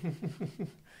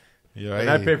 Yeah, And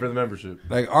I pay for the membership.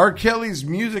 Like, R. Kelly's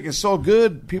music is so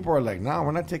good, people are like, nah,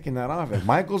 we're not taking that off. If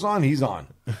Michael's on, he's on.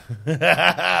 Do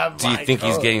you think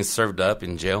he's getting served up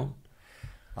in jail?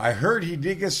 I heard he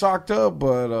did get socked up,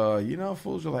 but, you know,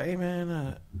 fools are like, hey,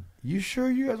 man, you sure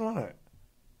you guys want to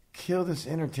kill this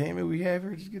entertainment we have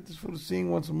here? Just get this fool to sing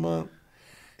once a month.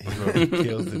 He really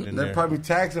kills it in They're there. probably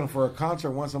taxing him for a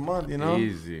concert once a month, you know?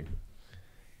 Easy.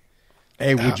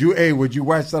 Hey, would you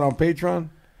watch that on Patreon?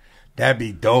 That'd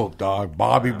be dope, dog.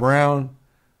 Bobby Brown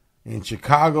in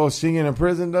Chicago singing in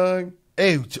prison, dog.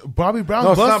 Hey, Bobby Brown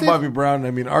No, it's busted? not Bobby Brown.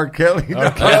 I mean R. Kelly. dog.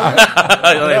 Like,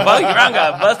 Bobby Brown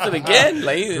got busted again.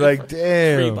 Like,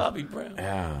 damn. Free Bobby Brown.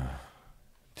 Yeah.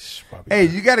 Bobby Hey,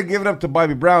 you got to give it up to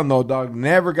Bobby Brown, though, dog.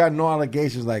 Never got no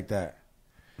allegations like that.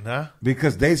 Nah?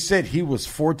 Because they said he was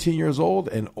 14 years old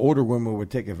and older women would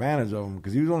take advantage of him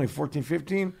because he was only 14,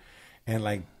 15. and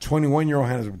like 21-year-old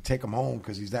handlers would take him home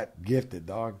because he's that gifted,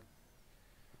 dog.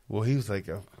 Well, he was like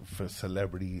a for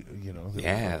celebrity, you know.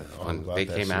 Yeah, all when about they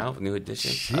that came shit. out, New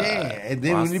Edition. Yeah, and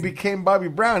then when he Boston. became Bobby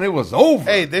Brown, it was over.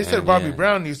 Hey, they said Man, Bobby yeah.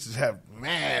 Brown used to have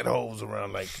mad hoes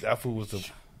around. Like that fool was the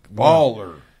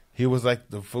baller. He was like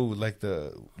the fool, like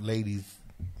the ladies.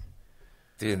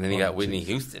 Dude, and then you got Whitney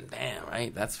Houston. Damn,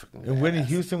 right? That's freaking And Whitney badass.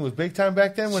 Houston was big time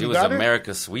back then when She he was got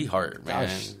America's sweetheart, man.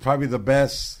 Gosh, probably the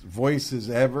best voices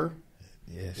ever. her.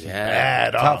 Yeah, she's Yeah.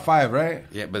 bad. Top 5, right?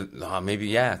 Yeah, but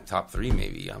maybe, top 3,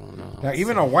 maybe. I don't know. Now,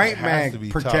 even a white has to man be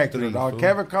protected top her, 3, dog. fool.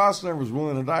 Kevin Costner was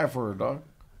willing to die for her, dog.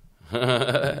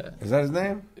 Is that his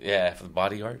name? Yeah, for the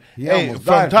bodyguard. He Hey, almost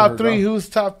from died for top her, 3, dog. who's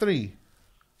top 3?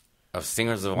 Of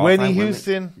singers of all Whitney time.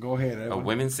 Houston. Go ahead, Edwin.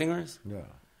 Women singers? Yeah.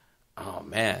 Oh,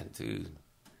 man, dude.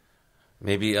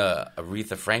 Maybe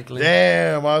Aretha Franklin.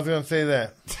 Damn, I was gonna say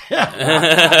that.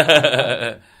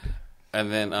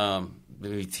 And then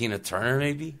maybe Tina Turner,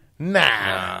 maybe?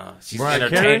 Nah. She's Mariah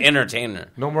Carey? entertainer.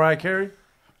 No Mariah Carey?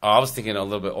 Oh, I was thinking a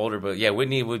little bit older, but yeah,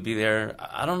 Whitney would be there.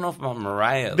 I don't know if about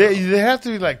Mariah. They though. have to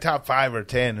be like top 5 or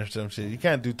 10 or some shit. You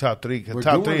can't do top 3 We're because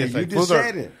top doing 3 it. is You like just fools are-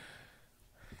 said it.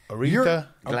 Aretha,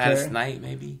 Gladys Okay. Knight,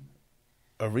 maybe?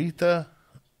 Aretha,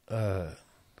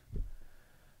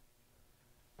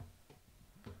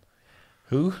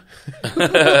 who?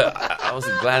 I was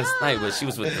Gladys Knight, but she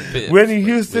was with the Pips. Whitney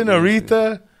Houston, Whitney Houston.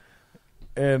 Aretha,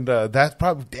 and that's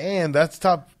probably that's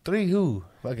top 3. Who?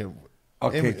 Fucking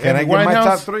Okay, Amy- can I Amy get my Winehouse?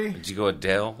 top 3? Did you go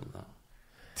Adele? No.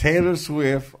 Taylor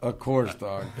Swift, of course,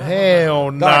 dog.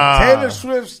 Hell nah. Dog, Taylor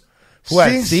Swift What,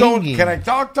 sings so. singing? Can I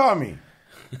talk, Tommy?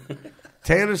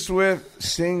 Taylor Swift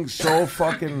sings so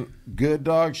fucking good,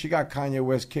 dog. She got Kanye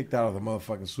West kicked out of the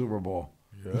motherfucking Super Bowl.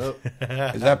 Yep.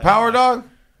 Is that power, dog?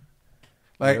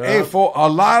 Like, Yeah. hey, for a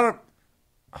lot of.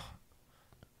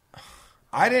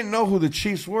 I didn't know who the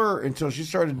Chiefs were until she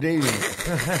started dating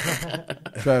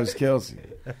Travis Kelce.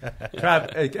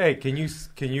 Trav, hey, can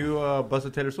you bust a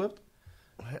Taylor Swift?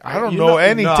 I don't You know know-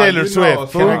 any no, Taylor you Swift. know,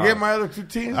 fool. Can I get my other 2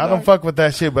 teams? I don't dog? fuck with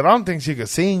that shit, but I don't think she could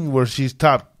sing where she's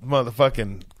top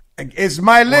motherfucking. It's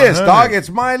my list, 100. dog. It's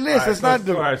my list. It's not All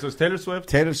the right, so it's Taylor Swift.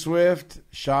 Taylor Swift,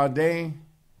 Sade,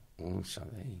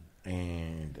 Sade.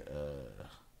 and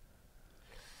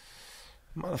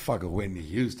motherfucker Whitney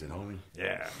Houston, homie.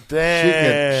 Yeah.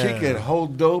 Damn. She could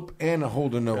hold dope and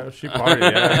hold a note. She party,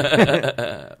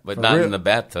 yeah. But For not real? in the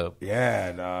bathtub.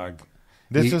 Yeah, dog.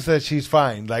 This was that she's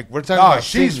fine. Like we're talking Dog, about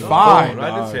she's singing. fine. I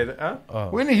dog. did say that. Huh?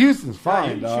 Whitney Houston's Yeah,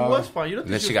 fine, she dog. was fine. You don't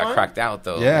And then think she was got fine? cracked out,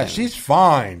 though. Yeah, man. she's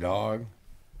fine, dog.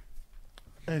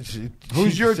 And she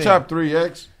Who's your sing. top 3,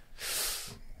 X?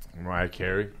 Mariah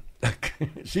Carey.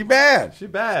 She bad. She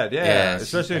bad, yeah. Yeah, she's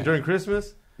Especially bad. during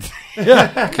Christmas.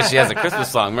 Because she has a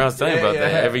Christmas song. Remember I was telling you Yeah, about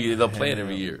that. yeah. Every year, they'll play it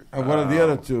every year. And what are the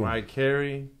other 2? Mariah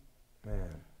Carey.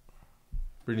 Man.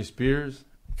 Britney Spears.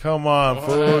 Come on,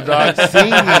 fool, dog.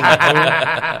 Singing,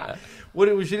 fool.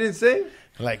 What? She didn't sing?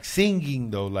 Like singing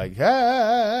though, like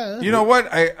ah. You know what?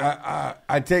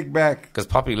 I take back. Because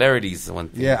popularity is the one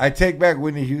thing. Yeah, I take back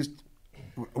Whitney Houston.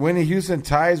 Whitney Houston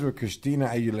ties with Christina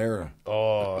Aguilera.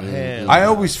 Oh hell. I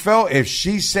always felt if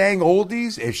she sang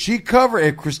oldies, if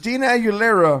Christina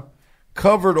Aguilera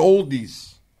covered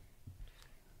oldies,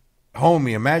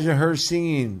 homie, imagine her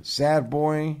singing Sad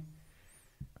Boy.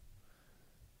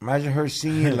 Imagine her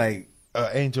singing like,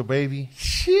 Angel Baby.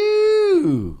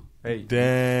 shoo. Hey, you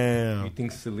Damn.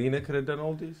 think Selena could have done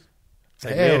oldies?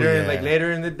 Like Hell later, yeah. like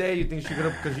later in the day, you think she could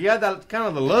have? Because she had that kind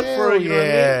of the look for Hell her. You know what I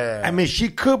mean? yeah. I mean, she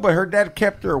could, but her dad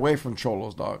kept her away from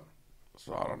Cholos, dog.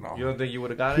 So I don't know. You don't think you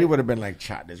would have got He it? would have been like,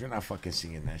 "Chat, this, you're not fucking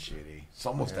singing that shit. Eh? It's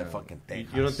almost that fucking thing."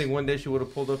 You don't think one day she would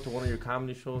have pulled up to one of your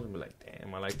comedy shows and be like,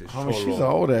 "Damn, I like this Homie, show." she's an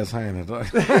old ass hyena, dog.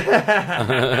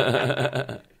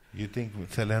 You think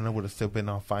Selena would have still been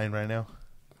on fine right now?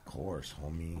 Of course,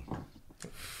 homie.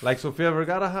 Like Sofia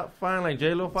Vergara fine, like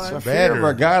J Lo fine. Sofia Better,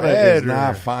 Vergara is better.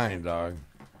 not fine, dog.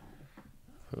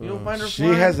 You don't find her She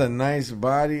fine? has a nice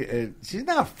body. She's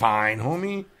not fine,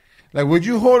 homie. Like, would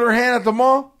you hold her hand at the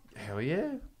mall? Hell yeah.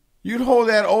 You'd hold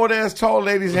that old ass tall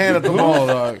lady's hand at the mall,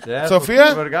 dog. Yeah,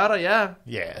 Sofia? Vergara, yeah.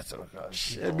 Yeah. So,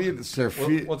 It'd be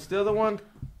Sophia. What's the other one?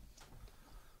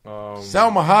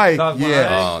 Selma Hayek, Salma yeah,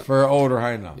 Hayek. for an older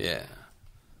hyena. Yeah.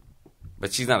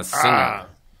 But she's not a singer.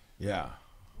 Yeah.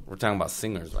 We're talking about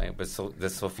singers, right? But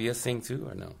does Sophia sing too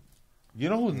or no? you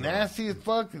know who's nasty as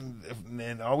fuck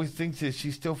and always thinks that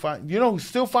she's still fine. You know who's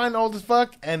still fine old as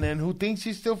fuck and then who thinks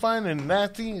she's still fine and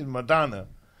nasty is Madonna.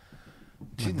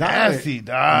 She's nasty,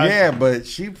 dog. Yeah, but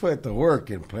she put the work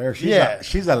in, player.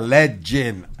 She's a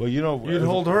legend. But you know, You'd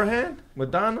hold her hand?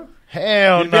 Madonna?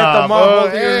 hell You'd be at no, the mall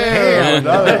holding your hand.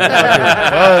 Busted,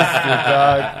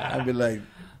 dog. I'd be like,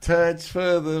 Touch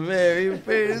for the very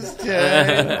first time.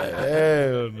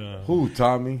 Hell no. Who,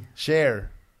 Tommy? Cher.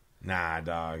 Nah,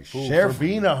 dog. For Cher.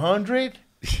 being 100?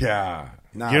 Yeah.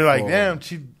 Nah, You're like, fool. damn,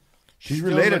 She's still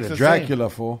related looks to the Dracula,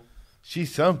 fool.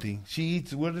 she's something. She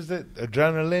eats, what is it?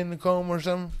 Adrenaline or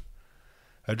something?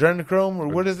 Adrenochrome or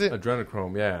what is it?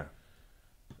 Adrenochrome, yeah.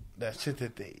 That shit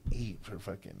that they eat for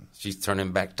fucking. She's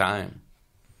turning back time.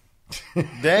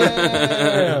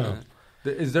 Damn.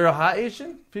 Is there a hot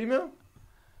Asian female?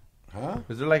 Huh?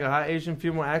 Is there like a hot Asian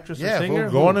female actress or Yeah, singer?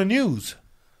 fool, go on the news.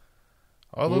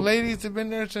 All the ladies have been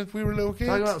there since we were little kids.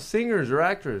 Talking about singers or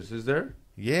actors, is there?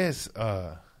 Yes.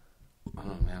 Oh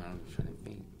man, I'm trying to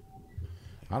think.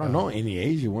 I don't know any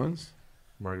Asian ones.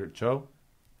 Margaret Cho.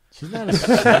 She's not a.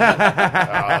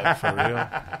 For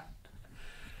real.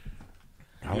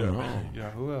 I don't know. Yeah,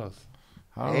 who else?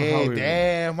 I don't know Hey, how we-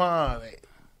 damn, huh?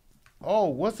 Oh,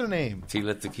 what's her name?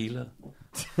 Tila Tequila.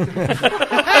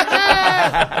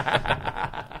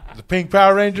 The Pink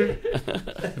Power Ranger?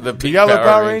 The pink Yellow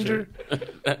Power Ranger?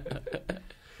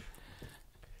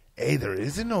 Hey, there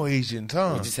isn't no Asian We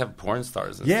tongue. just have porn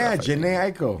stars. And Yeah, stuff, I think.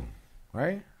 Janae Aiko,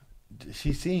 right?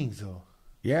 She sings, though.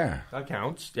 Yeah. That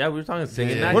counts. Yeah, we were talking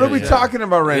singing. Yeah. What are we actors, talking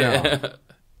about right now? Yeah.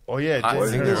 Oh, yeah. Hot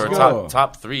just singer this or go?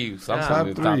 top three. Something Top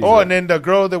with three. Oh, and then the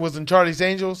girl that was in Charlie's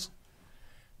Angels,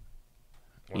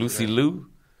 Lucy Liu.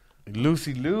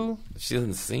 Lucy Liu, She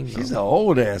doesn't sing. She's though. an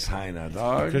old ass hyena,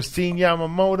 dog. Christine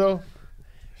Yamamoto,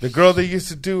 the girl that used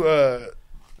to do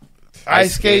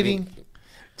ice skating.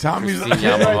 Tommy's Christine like,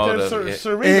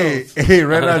 Yamamoto. Yeah. hey,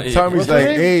 right now Yeah. Tommy's What's her like,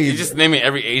 name? hey, You're just naming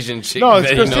every Asian chick. No, it's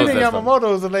that he knows Christina that's from-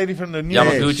 Yamamoto is the lady from the new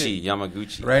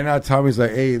Yamaguchi. right now Tommy's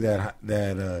like, hey,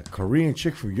 that Korean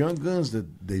chick from Young Guns that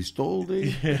they stole,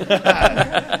 dude.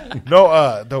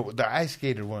 No, the ice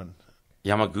skater one.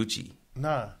 Yamaguchi.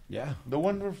 Nah, Yeah. the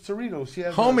one from Cerritos. She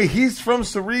has Homie, he's from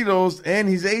Cerritos and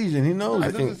he's Asian. He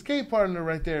knows. there's a skate partner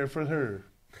right there for her.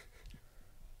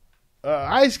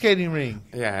 Ice skating ring.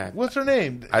 Yeah. What's her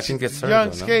name? I think it's her, young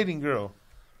though, no? skating girl.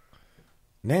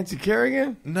 Nancy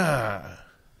Kerrigan? Nah,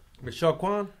 Michelle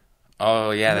Kwan. Oh,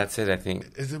 yeah, that's it, I think.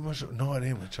 is it Michelle? No, it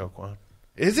ain't Michelle Kwan.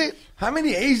 Is it? How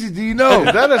many Asians do you know?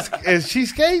 Is she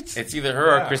skates? It's either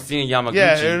her or Christina Yamaguchi.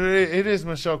 Yeah, it is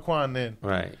Michelle Kwan then.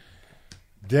 Right.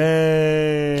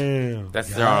 Damn.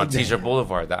 That's there on Teacher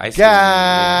Boulevard. The ice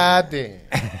God damn.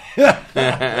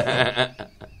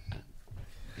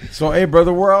 So, hey,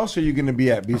 brother, where else are you going to be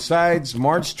at besides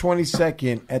March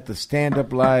 22nd at the Stand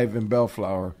Up Live in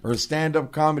Bellflower or Stand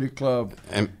Up Comedy Club?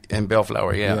 and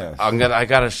Bellflower, yeah. Yes. I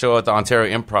got a show at the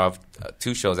Ontario Improv,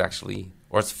 2 shows actually,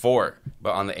 or it's 4,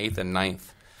 but on the 8th and 9th.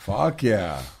 Fuck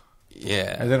yeah.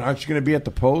 Yeah. And then aren't you going to be at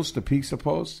the Post, the Pizza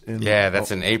Post? Yeah, that's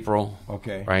in April.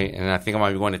 Okay. Right? And I think I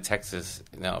might be going to Texas,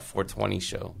 420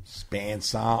 show.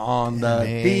 Spencer on the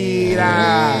beat.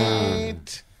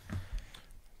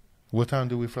 What time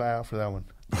do we fly out for that one?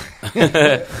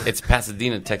 It's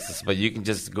Pasadena, Texas, but you can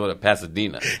just go to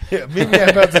Pasadena. Yeah, meet me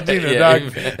at Pasadena, Yeah.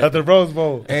 dog, at the Rose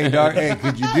Bowl. Hey, dog, hey,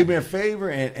 could you do me a favor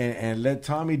and let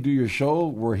Tommy do your show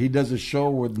where he does a show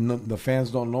where the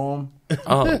fans don't know him?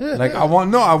 Oh, Like, I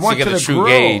want you you get to a true grow.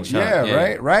 gauge, huh? Yeah,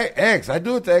 Yeah. right? X. I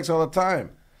do it to X all the time.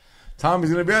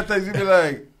 Tommy's going to be out there. He's going to be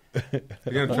like,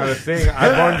 You're gonna try to sing. I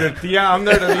born your tia. I'm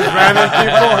there to these random people.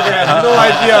 They have no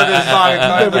idea of this song. It's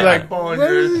They'll be like, like, I born what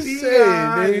your does he tia.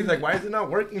 say, dude? He's like, why is it not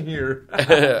working here? all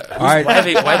right. why'd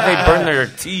they burn their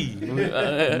tea?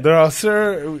 They're all,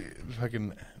 sir,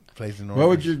 fucking plays in What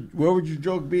would your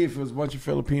joke be if it was a bunch of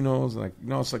Filipinos? Like,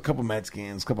 it's a couple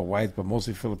Mexicans, a couple whites, but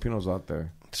mostly Filipinos out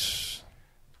there.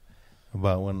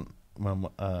 About when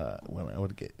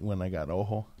I got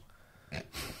ojo.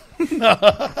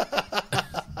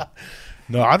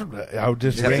 No, I would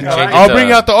just You have bring. to change I'll the-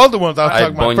 bring out the older ones. I'll I'd talk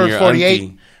about bone first your 48,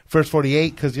 auntie. first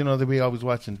 48, because they be always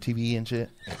watching TV and shit.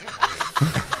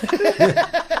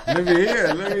 Let me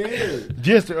hear.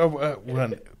 Just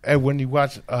when you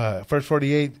watch first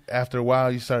 48, after a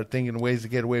while you start thinking of ways to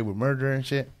get away with murder and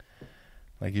shit.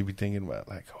 Like you be thinking about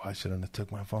I shouldn't have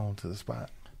took my phone to the spot.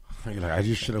 You're like, I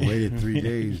just should have waited 3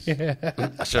 days.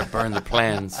 I should have burned the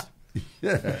plans.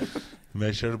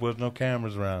 Make sure there was no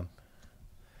cameras around.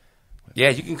 Yeah,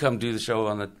 you can come do the show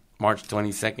on the March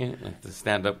 22nd at the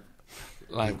stand-up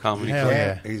live comedy Hell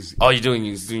club. yeah. All you're doing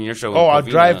is doing your show. Oh, I'll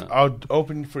with drive. Covina. I'll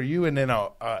open for you, and then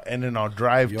I'll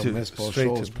drive Yo, to miss both straight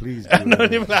shows, to. please. I'm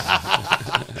like,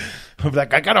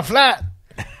 I got a flat.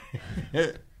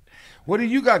 What do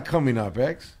you got coming up,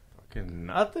 X? Fucking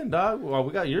nothing, dog. Well,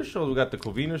 we got your shows. We got the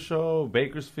Covina show,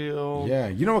 Bakersfield. Yeah,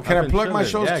 you know what? Can I've I been plug my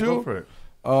chilling. shows Yeah, too? go for it.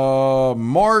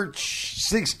 March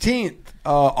 16th.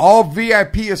 All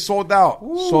VIP is sold out,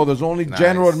 so there's only Nice.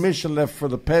 general admission left for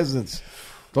the peasants.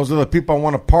 Those are the people I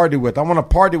want to party with. I want to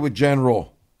party with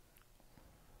General.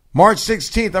 March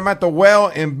 16th, I'm at the Well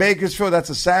in Bakersfield. That's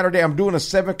a Saturday. I'm doing a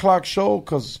 7 o'clock show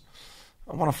because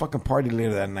I want to fucking party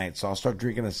later that night. So I'll start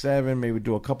drinking at 7, maybe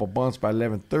do a couple bunts by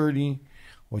 11:30.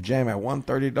 We'll jam at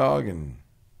 1:30, dog, and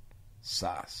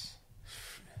sauce.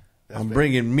 I'm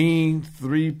bringing me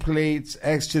 3 plates,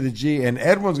 X to the G, and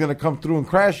Edwin's going to come through and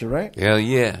crash it, right? Hell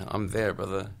yeah, I'm there,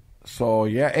 brother. So,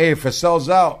 yeah. Hey, if it sells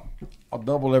out, I'll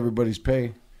double everybody's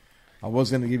pay. I was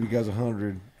going to give you guys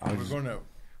 100. We're going to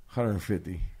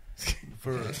 150.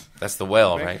 for That's the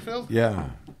Well, right? Bakersfield? Yeah.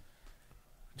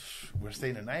 We're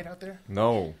staying the night out there.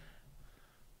 No.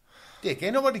 Dick,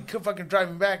 ain't nobody fucking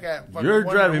driving back at. Fucking You're 1 in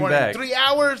the driving morning. back. 3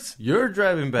 hours You're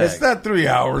driving back. It's not 3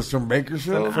 hours from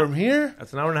Bakersfield. from here.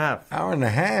 That's an hour and a half. Hour and a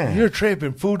half. You're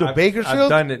tripping food to I've Bakersfield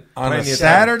done it On a plenty of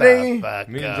Saturday? Fuck times.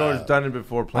 Me and up. George done it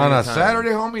before. Plenty On a of times. Saturday,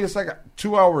 homie, it's like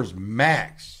 2 hours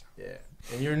max. Yeah.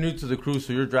 And you're new to the crew,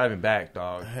 so you're driving back,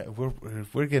 dog.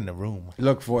 We're getting a room.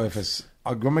 Look for if it's.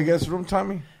 Want me to guess the room,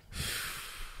 Tommy?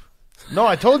 No,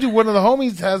 I told you one of the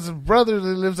homies has a brother that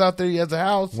lives out there. He has a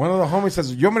house. One of the homies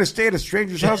says, "You want me to stay at a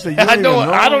stranger's house that you I don't know. even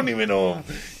know?" I don't even know him.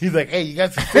 He's like, "Hey, you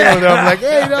got to stay with him." I'm like,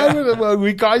 "Hey, dog,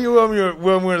 we call you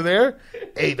when we're there.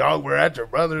 Hey, dog, we're at your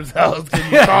brother's house.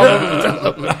 Can you call him and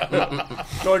tell him?"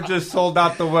 George just sold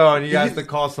out the Well, and you guys to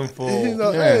call some He's fool.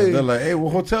 like, Yeah, "Hey." they're like, "Hey,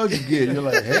 what hotel did you get?" You're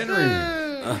like,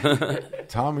 "Henry,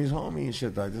 Tommy's homie and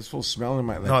shit." Like this fool smelling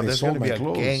my. Like, No, they there's sold going to be my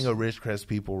a clothes. gang of Ridgecrest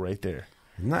people right there.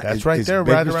 Not- That's is- right is there,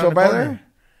 right Bakersfield around the by corner. there?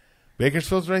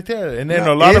 Bakersfield's right there. And then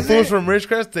a lot of is fools it? from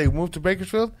Ridgecrest, they moved to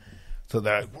Bakersfield. So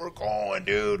they're like, "We're going,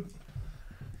 dude.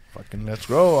 Fucking let's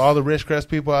go." All the Ridgecrest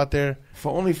people out there.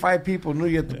 For only 5 people knew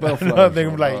you at the Bellflower. No,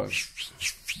 they're show, like, dog.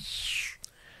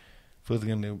 fools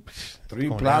gonna do 3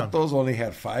 going down. platos only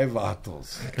had 5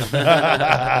 vatos.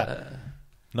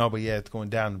 No, but yeah, it's going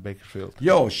down to Bakersfield.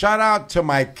 Yo, shout out to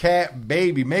my cat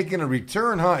baby making a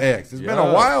return, huh, X? It's been a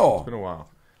Yeah, while. It's been a while.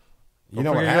 You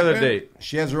know Don't what forget another happened? date.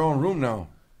 She has her own room now.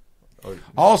 Oh.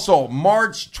 Also,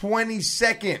 March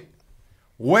 22nd,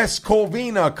 West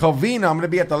Covina. I'm going to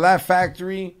be at the Laugh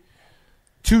Factory.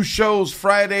 2 shows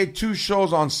Friday, 2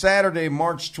 shows on Saturday,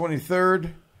 March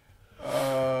 23rd.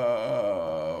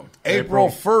 April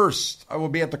 1st, I will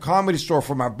be at the Comedy Store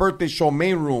for my birthday show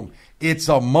main room. It's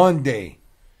a Monday.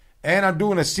 And I'm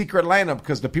doing a secret lineup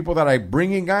because the people that I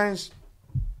bring in, guys,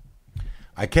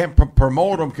 I can't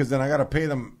promote them because then I got to pay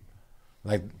them.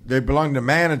 Like, they belong to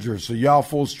managers, so y'all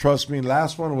fools trust me.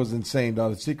 Last one was insane,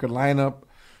 dog. The secret lineup,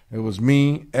 it was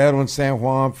me, Edwin San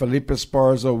Juan, Felipe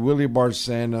Esparza, Willie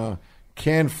Barcena,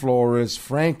 Ken Flores,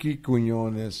 Frankie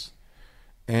Quinones,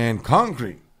 and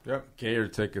Concrete. Yep. Get your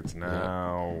tickets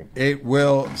now. It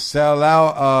will sell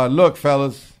out. Look,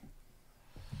 fellas,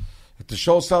 if the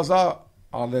show sells out,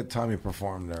 I'll let Tommy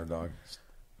perform there, dog.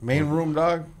 Main room,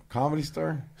 dog, Comedy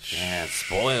Store. Man,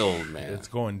 spoiled, man. It's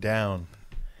going down.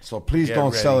 So please Get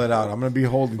don't ready. sell it out. I'm going to be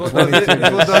holding Fool 20 doesn't- tickets.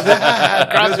 fool doesn't-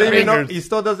 Cross your even know- fingers. he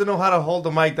still doesn't know how to hold the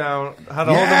mic down. How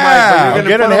to Yeah. hold the mic. I'm But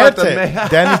you're getting going a to put him at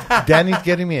headset. Danny's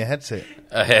getting me a headset.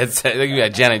 A headset. Look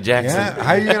at Janet Jackson. Yeah,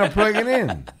 how you going to plug it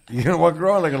in? You going to walk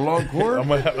around like a long cord? I'm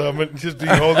gonna just be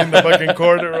holding the fucking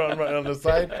cord on the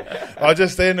side. I'll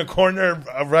just stay in the corner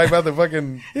right by the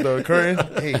fucking the curtain.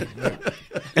 Hey, look.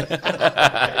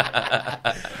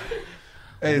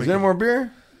 Hey, is there more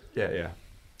beer? Yeah.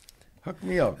 Hook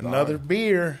me up, dog. Another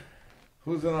beer.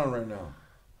 Who's it on right now?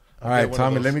 All get right, one of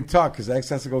Tommy, those. let me talk because X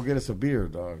has to go get us a beer,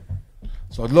 dog.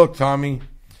 So look, Tommy,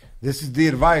 this is the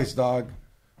advice, dog.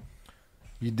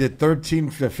 You did 13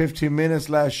 to 15 minutes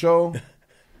last show.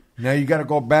 Now you got to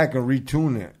go back and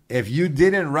retune it. If you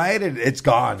didn't write it, it's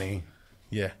gone, eh?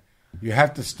 Yeah, You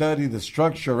have to study the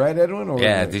structure, right, Edwin? Or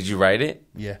Yeah, did you write it?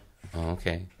 yeah. Oh,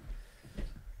 okay.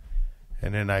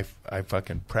 And then I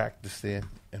fucking practiced it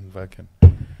and fucking.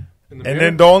 And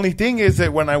then the only thing is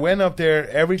that when I went up there,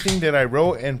 everything that I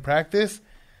wrote and practiced,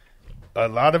 a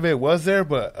lot of it was there,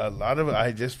 but a lot of it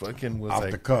I just fucking was off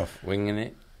like, the cuff. Winging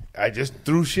it? I just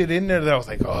threw shit in there that I was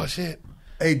like, oh shit.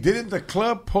 Hey, didn't the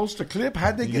club post a clip?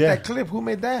 How'd they get Yeah. that clip? Who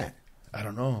made that? I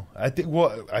don't know. I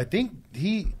think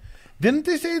he didn't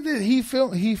they say that he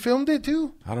filmed it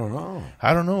too? I don't know.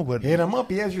 I don't know, but Hit him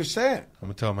up. He has your set. I'm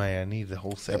gonna tell my I need the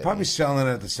whole set. They're probably selling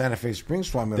it at the Santa Fe Spring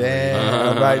Swap.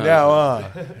 Damn, right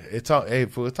now, it's all. Hey,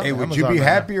 fool, it's on Hey, would Amazon you be right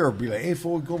now. happy or be like, hey,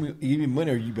 fool, give me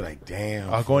money, or you be like,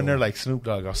 damn. I'll go in there like Snoop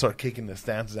Dogg. I'll start kicking the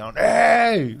stands down.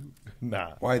 Hey,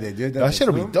 nah. Why they did that? That with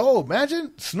shit'll be Snoop? dope.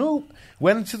 Imagine Snoop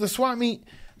went into the swap meet,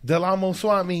 Del Amo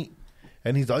swap meet,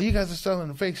 and he's like, you guys are selling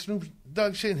the fake Snoop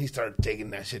Dogg shit. And he started taking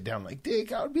that shit down like,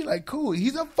 dick, I would be like, cool.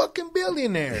 He's a fucking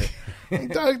billionaire. Like,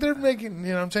 dog, they're making,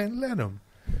 you know what I'm saying? Let him.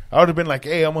 I would have been like,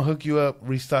 hey, I'm going to hook you up,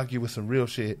 restock you with some real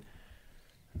shit.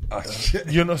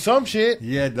 Shit. You know, some shit.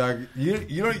 Yeah, dog. You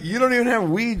don't even have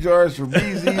weed jars for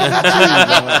BZs and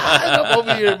I'm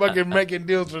over here fucking making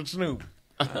deals with Snoop.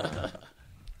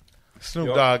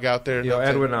 Snoop Dogg out there. Yo,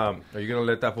 Edwin, are you going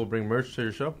to let that fool bring merch to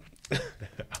your show?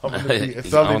 I'm gonna be He's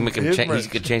selling gonna make him his cha- merch. he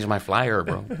could change my flyer,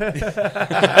 bro.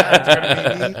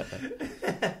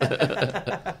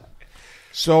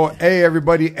 So, hey,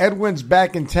 everybody, Edwin's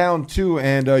back in town, too,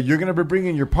 and you're going to be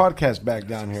bringing your podcast back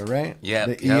down here, right? Yeah,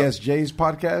 The yep. ESJ's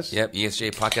podcast? Yep,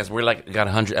 ESJ podcast. We're like got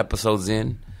 100 episodes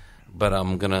in, but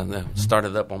I'm gonna start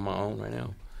it up on my own right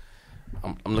now.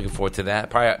 I'm looking forward to that.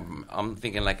 Probably, I'm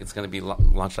thinking like it's gonna be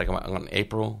launched like on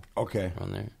April. Okay.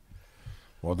 On there.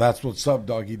 Well, that's what's up,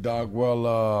 doggy dog.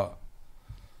 Well,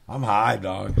 I'm high,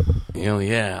 dog.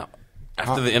 Yeah.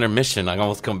 After the intermission, I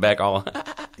almost come back all.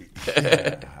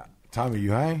 Tommy,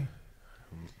 you high?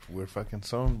 We're fucking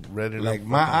so ready to Like,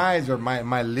 my eyes or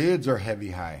my lids are heavy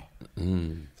high.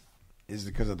 Is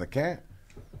it because of the cat?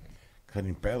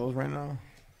 Cutting pedals right now?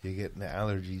 You're getting the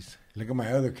allergies. Look at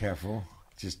my other cat, fool.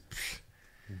 Just,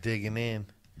 Digging in.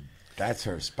 that's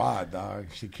her spot, dog.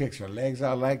 She kicks her legs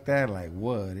out like that. Like,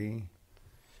 what, eh?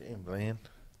 She ain't playing.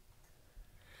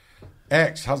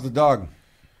 X, how's the dog?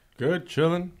 Good,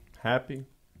 chilling, happy.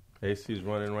 AC's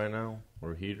running right now,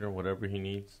 or heater, whatever he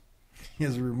needs. He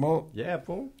has a remote. Yeah,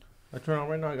 fool. I turn on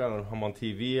right now. I'm on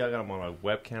TV. I got him on a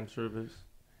webcam service.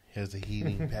 Here's a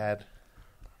heating pad.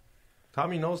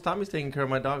 Tommy knows. Tommy's taking care of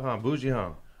my dog, huh? Bougie,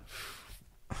 huh?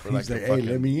 He's like, hey,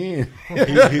 let me in.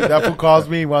 That fool calls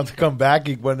me. He wants to come back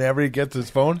whenever he gets his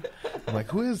phone. I'm like,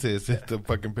 who is this? It's the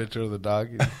fucking picture of the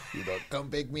dog. You know, come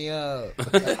pick me up.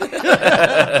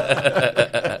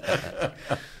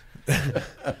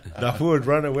 That fool would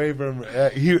run away from.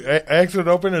 X would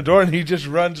open the door and he just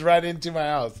runs right into my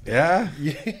house. Yeah?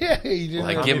 Yeah, he just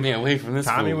Like, get me away from this.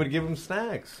 Tommy fool. would give him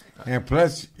snacks. And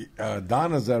plus,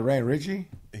 Donna's that ran Richie.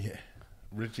 Yeah.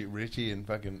 Richie and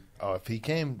fucking. Oh, if he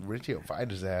came, Richie will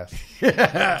fight his ass.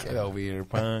 Get over here,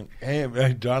 punk. Hey,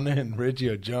 Donna and Richie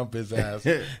will jump his ass.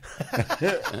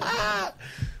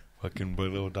 Fucking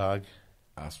little dog.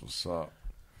 That's what's up.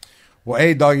 Well,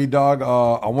 hey, doggy dog,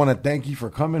 I want to thank you for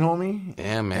coming, homie.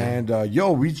 Yeah, man. And,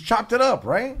 yo, we chopped it up,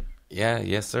 right? Yeah,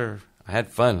 yes, sir. I had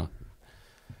fun.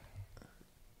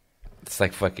 It's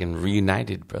like fucking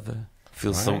reunited, brother.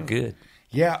 Feels so good.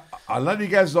 Yeah, a lot of you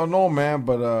guys don't know, man,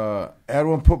 but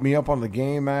Edwin put me up on the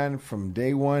game, man, from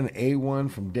day one,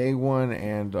 A1 from day one,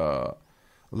 and a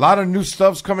lot of new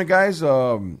stuff's coming, guys.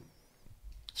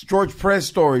 It's George Perez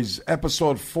Stories,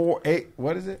 episode 48.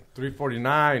 What is it?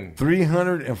 349.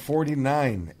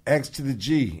 349. X to the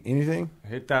G. Anything?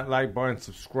 Hit that like button,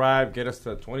 subscribe, get us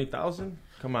to 20,000.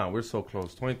 Come on, we're so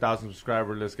close. 20,000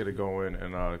 subscribers. Let's get it going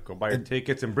and go buy your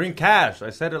tickets and bring cash. I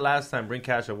said it last time. Bring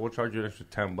cash, and we'll charge you an extra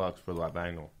 $10 for that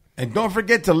vinyl. And don't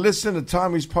forget to listen to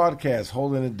Tommy's podcast,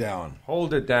 Holding It Down.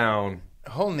 Hold it down.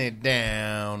 Holding it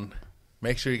down.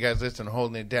 Make sure you guys listen to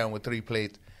Holding It Down with 3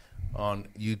 plates on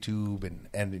YouTube and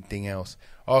anything else.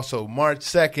 Also, March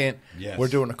 2nd, we're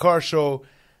doing a car show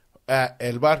at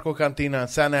El Barco Cantina in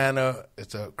Santa Ana.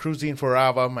 It's a cruising for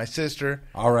Ava, my sister.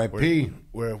 R.I.P.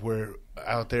 We're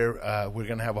out there. We're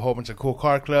going to have a whole bunch of cool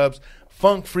car clubs.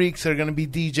 Funk freaks are going to be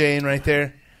DJing right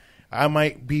there. I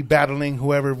might be battling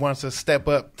whoever wants to step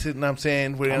up. To, you know what I'm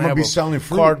saying? We're going to be selling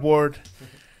fruit. Cardboard.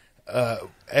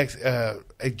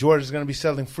 George is going to be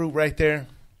selling fruit right there.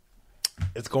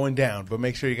 It's going down, but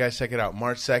make sure you guys check it out.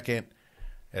 March 2nd,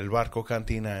 El Barco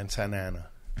Cantina in Santa Ana.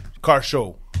 Car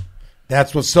show.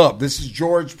 That's what's up. This is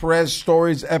George Perez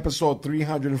Stories, episode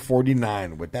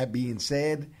 349. With that being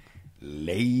said,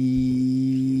 late.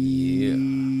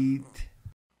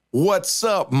 What's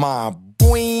up, my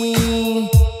boy?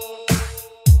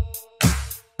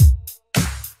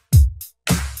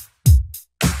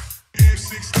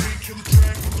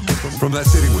 From that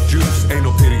city with juice, ain't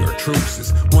no pity or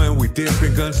truces. When we dip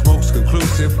in gun smoke's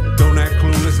conclusive. Don't act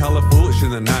clueless, hella foolish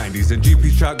in the 90s. And GP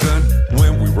shotgun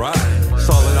when we ride.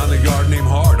 Solid on the yard, name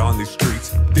hard on these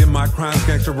streets. Did my crimes,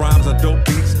 gangster rhymes on dope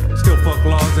beats. Still fuck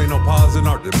laws, ain't no pause in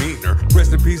our demeanor.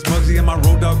 Rest in peace, Muggsy and my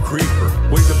road dog creeper.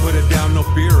 Ways to put it down, no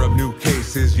fear of new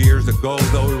cases. Years ago,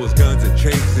 though, it was guns and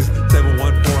chases.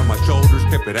 714 on my shoulders,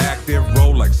 kept it active.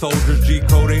 Roll like soldiers,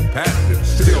 G-code ain't passive.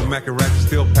 Still macking ratchets,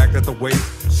 still packed at the waist.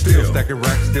 Still stacking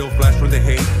racks, still flash when they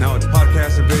hate. Now it's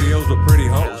podcasts and videos with pretty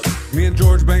hoes. Me and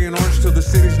George banging orange till the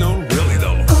city's known, really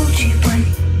though. OG way.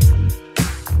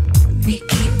 We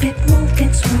keep it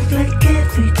moving smooth like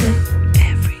every day.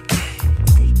 Every day.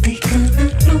 They gonna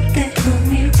know that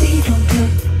homie,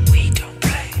 we don't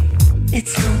play.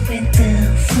 It's going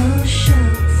down for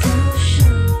sure, for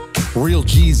sure. Real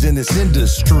G's in this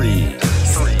industry.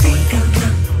 So they go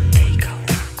now, they go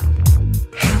now.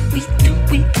 How we do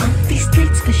it on these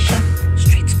streets for sure.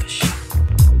 Streets for sure.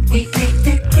 We make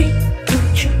that green,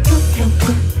 don't you look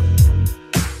local.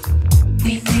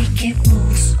 We making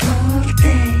moves all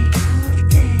day,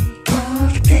 all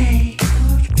day,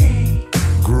 all day.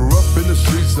 Grew up in the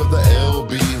streets of the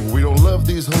LB. We don't love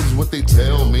these hoes, is what they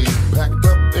tell me. Packed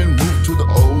up and moved to the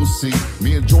OC.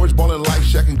 Me and George ballin' like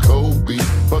Shaq and Kobe.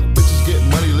 Fuck bitches, get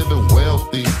money, living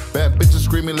wealthy. Bad bitches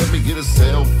screaming, let me get a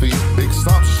selfie. Big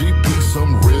stop, sheep,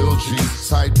 some real G's.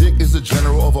 Side dick is the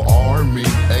general of an army.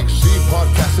 XG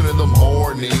podcasting in the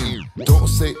morning. Don't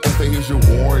say F.A., here's your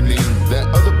warning. That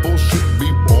other bullshit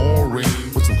be boring.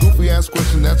 With some goofy ass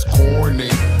question that's corny.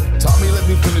 Tommy, let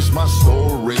me finish my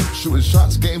story. Shooting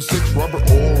shots, game 6, Robert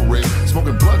Ory.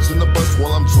 Smoking blunts in the bus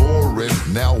while I'm touring.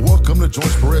 Now welcome to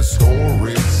George Perez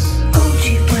Stories. OG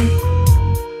way.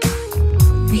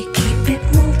 We keep it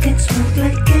moving smooth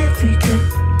like every day.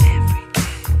 Every day.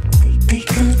 They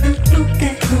gonna know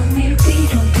that homie, we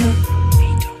don't play. We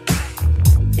don't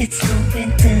play. It's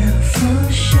going down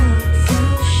for sure, for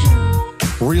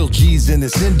sure. Real G's in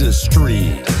this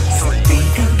industry. So they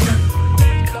go now,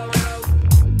 they go now.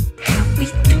 How we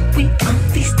do it on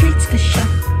these streets for sure.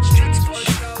 Streets for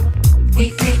sure. We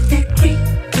make that green,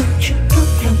 don't you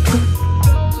look local.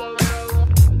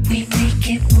 We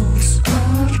making moves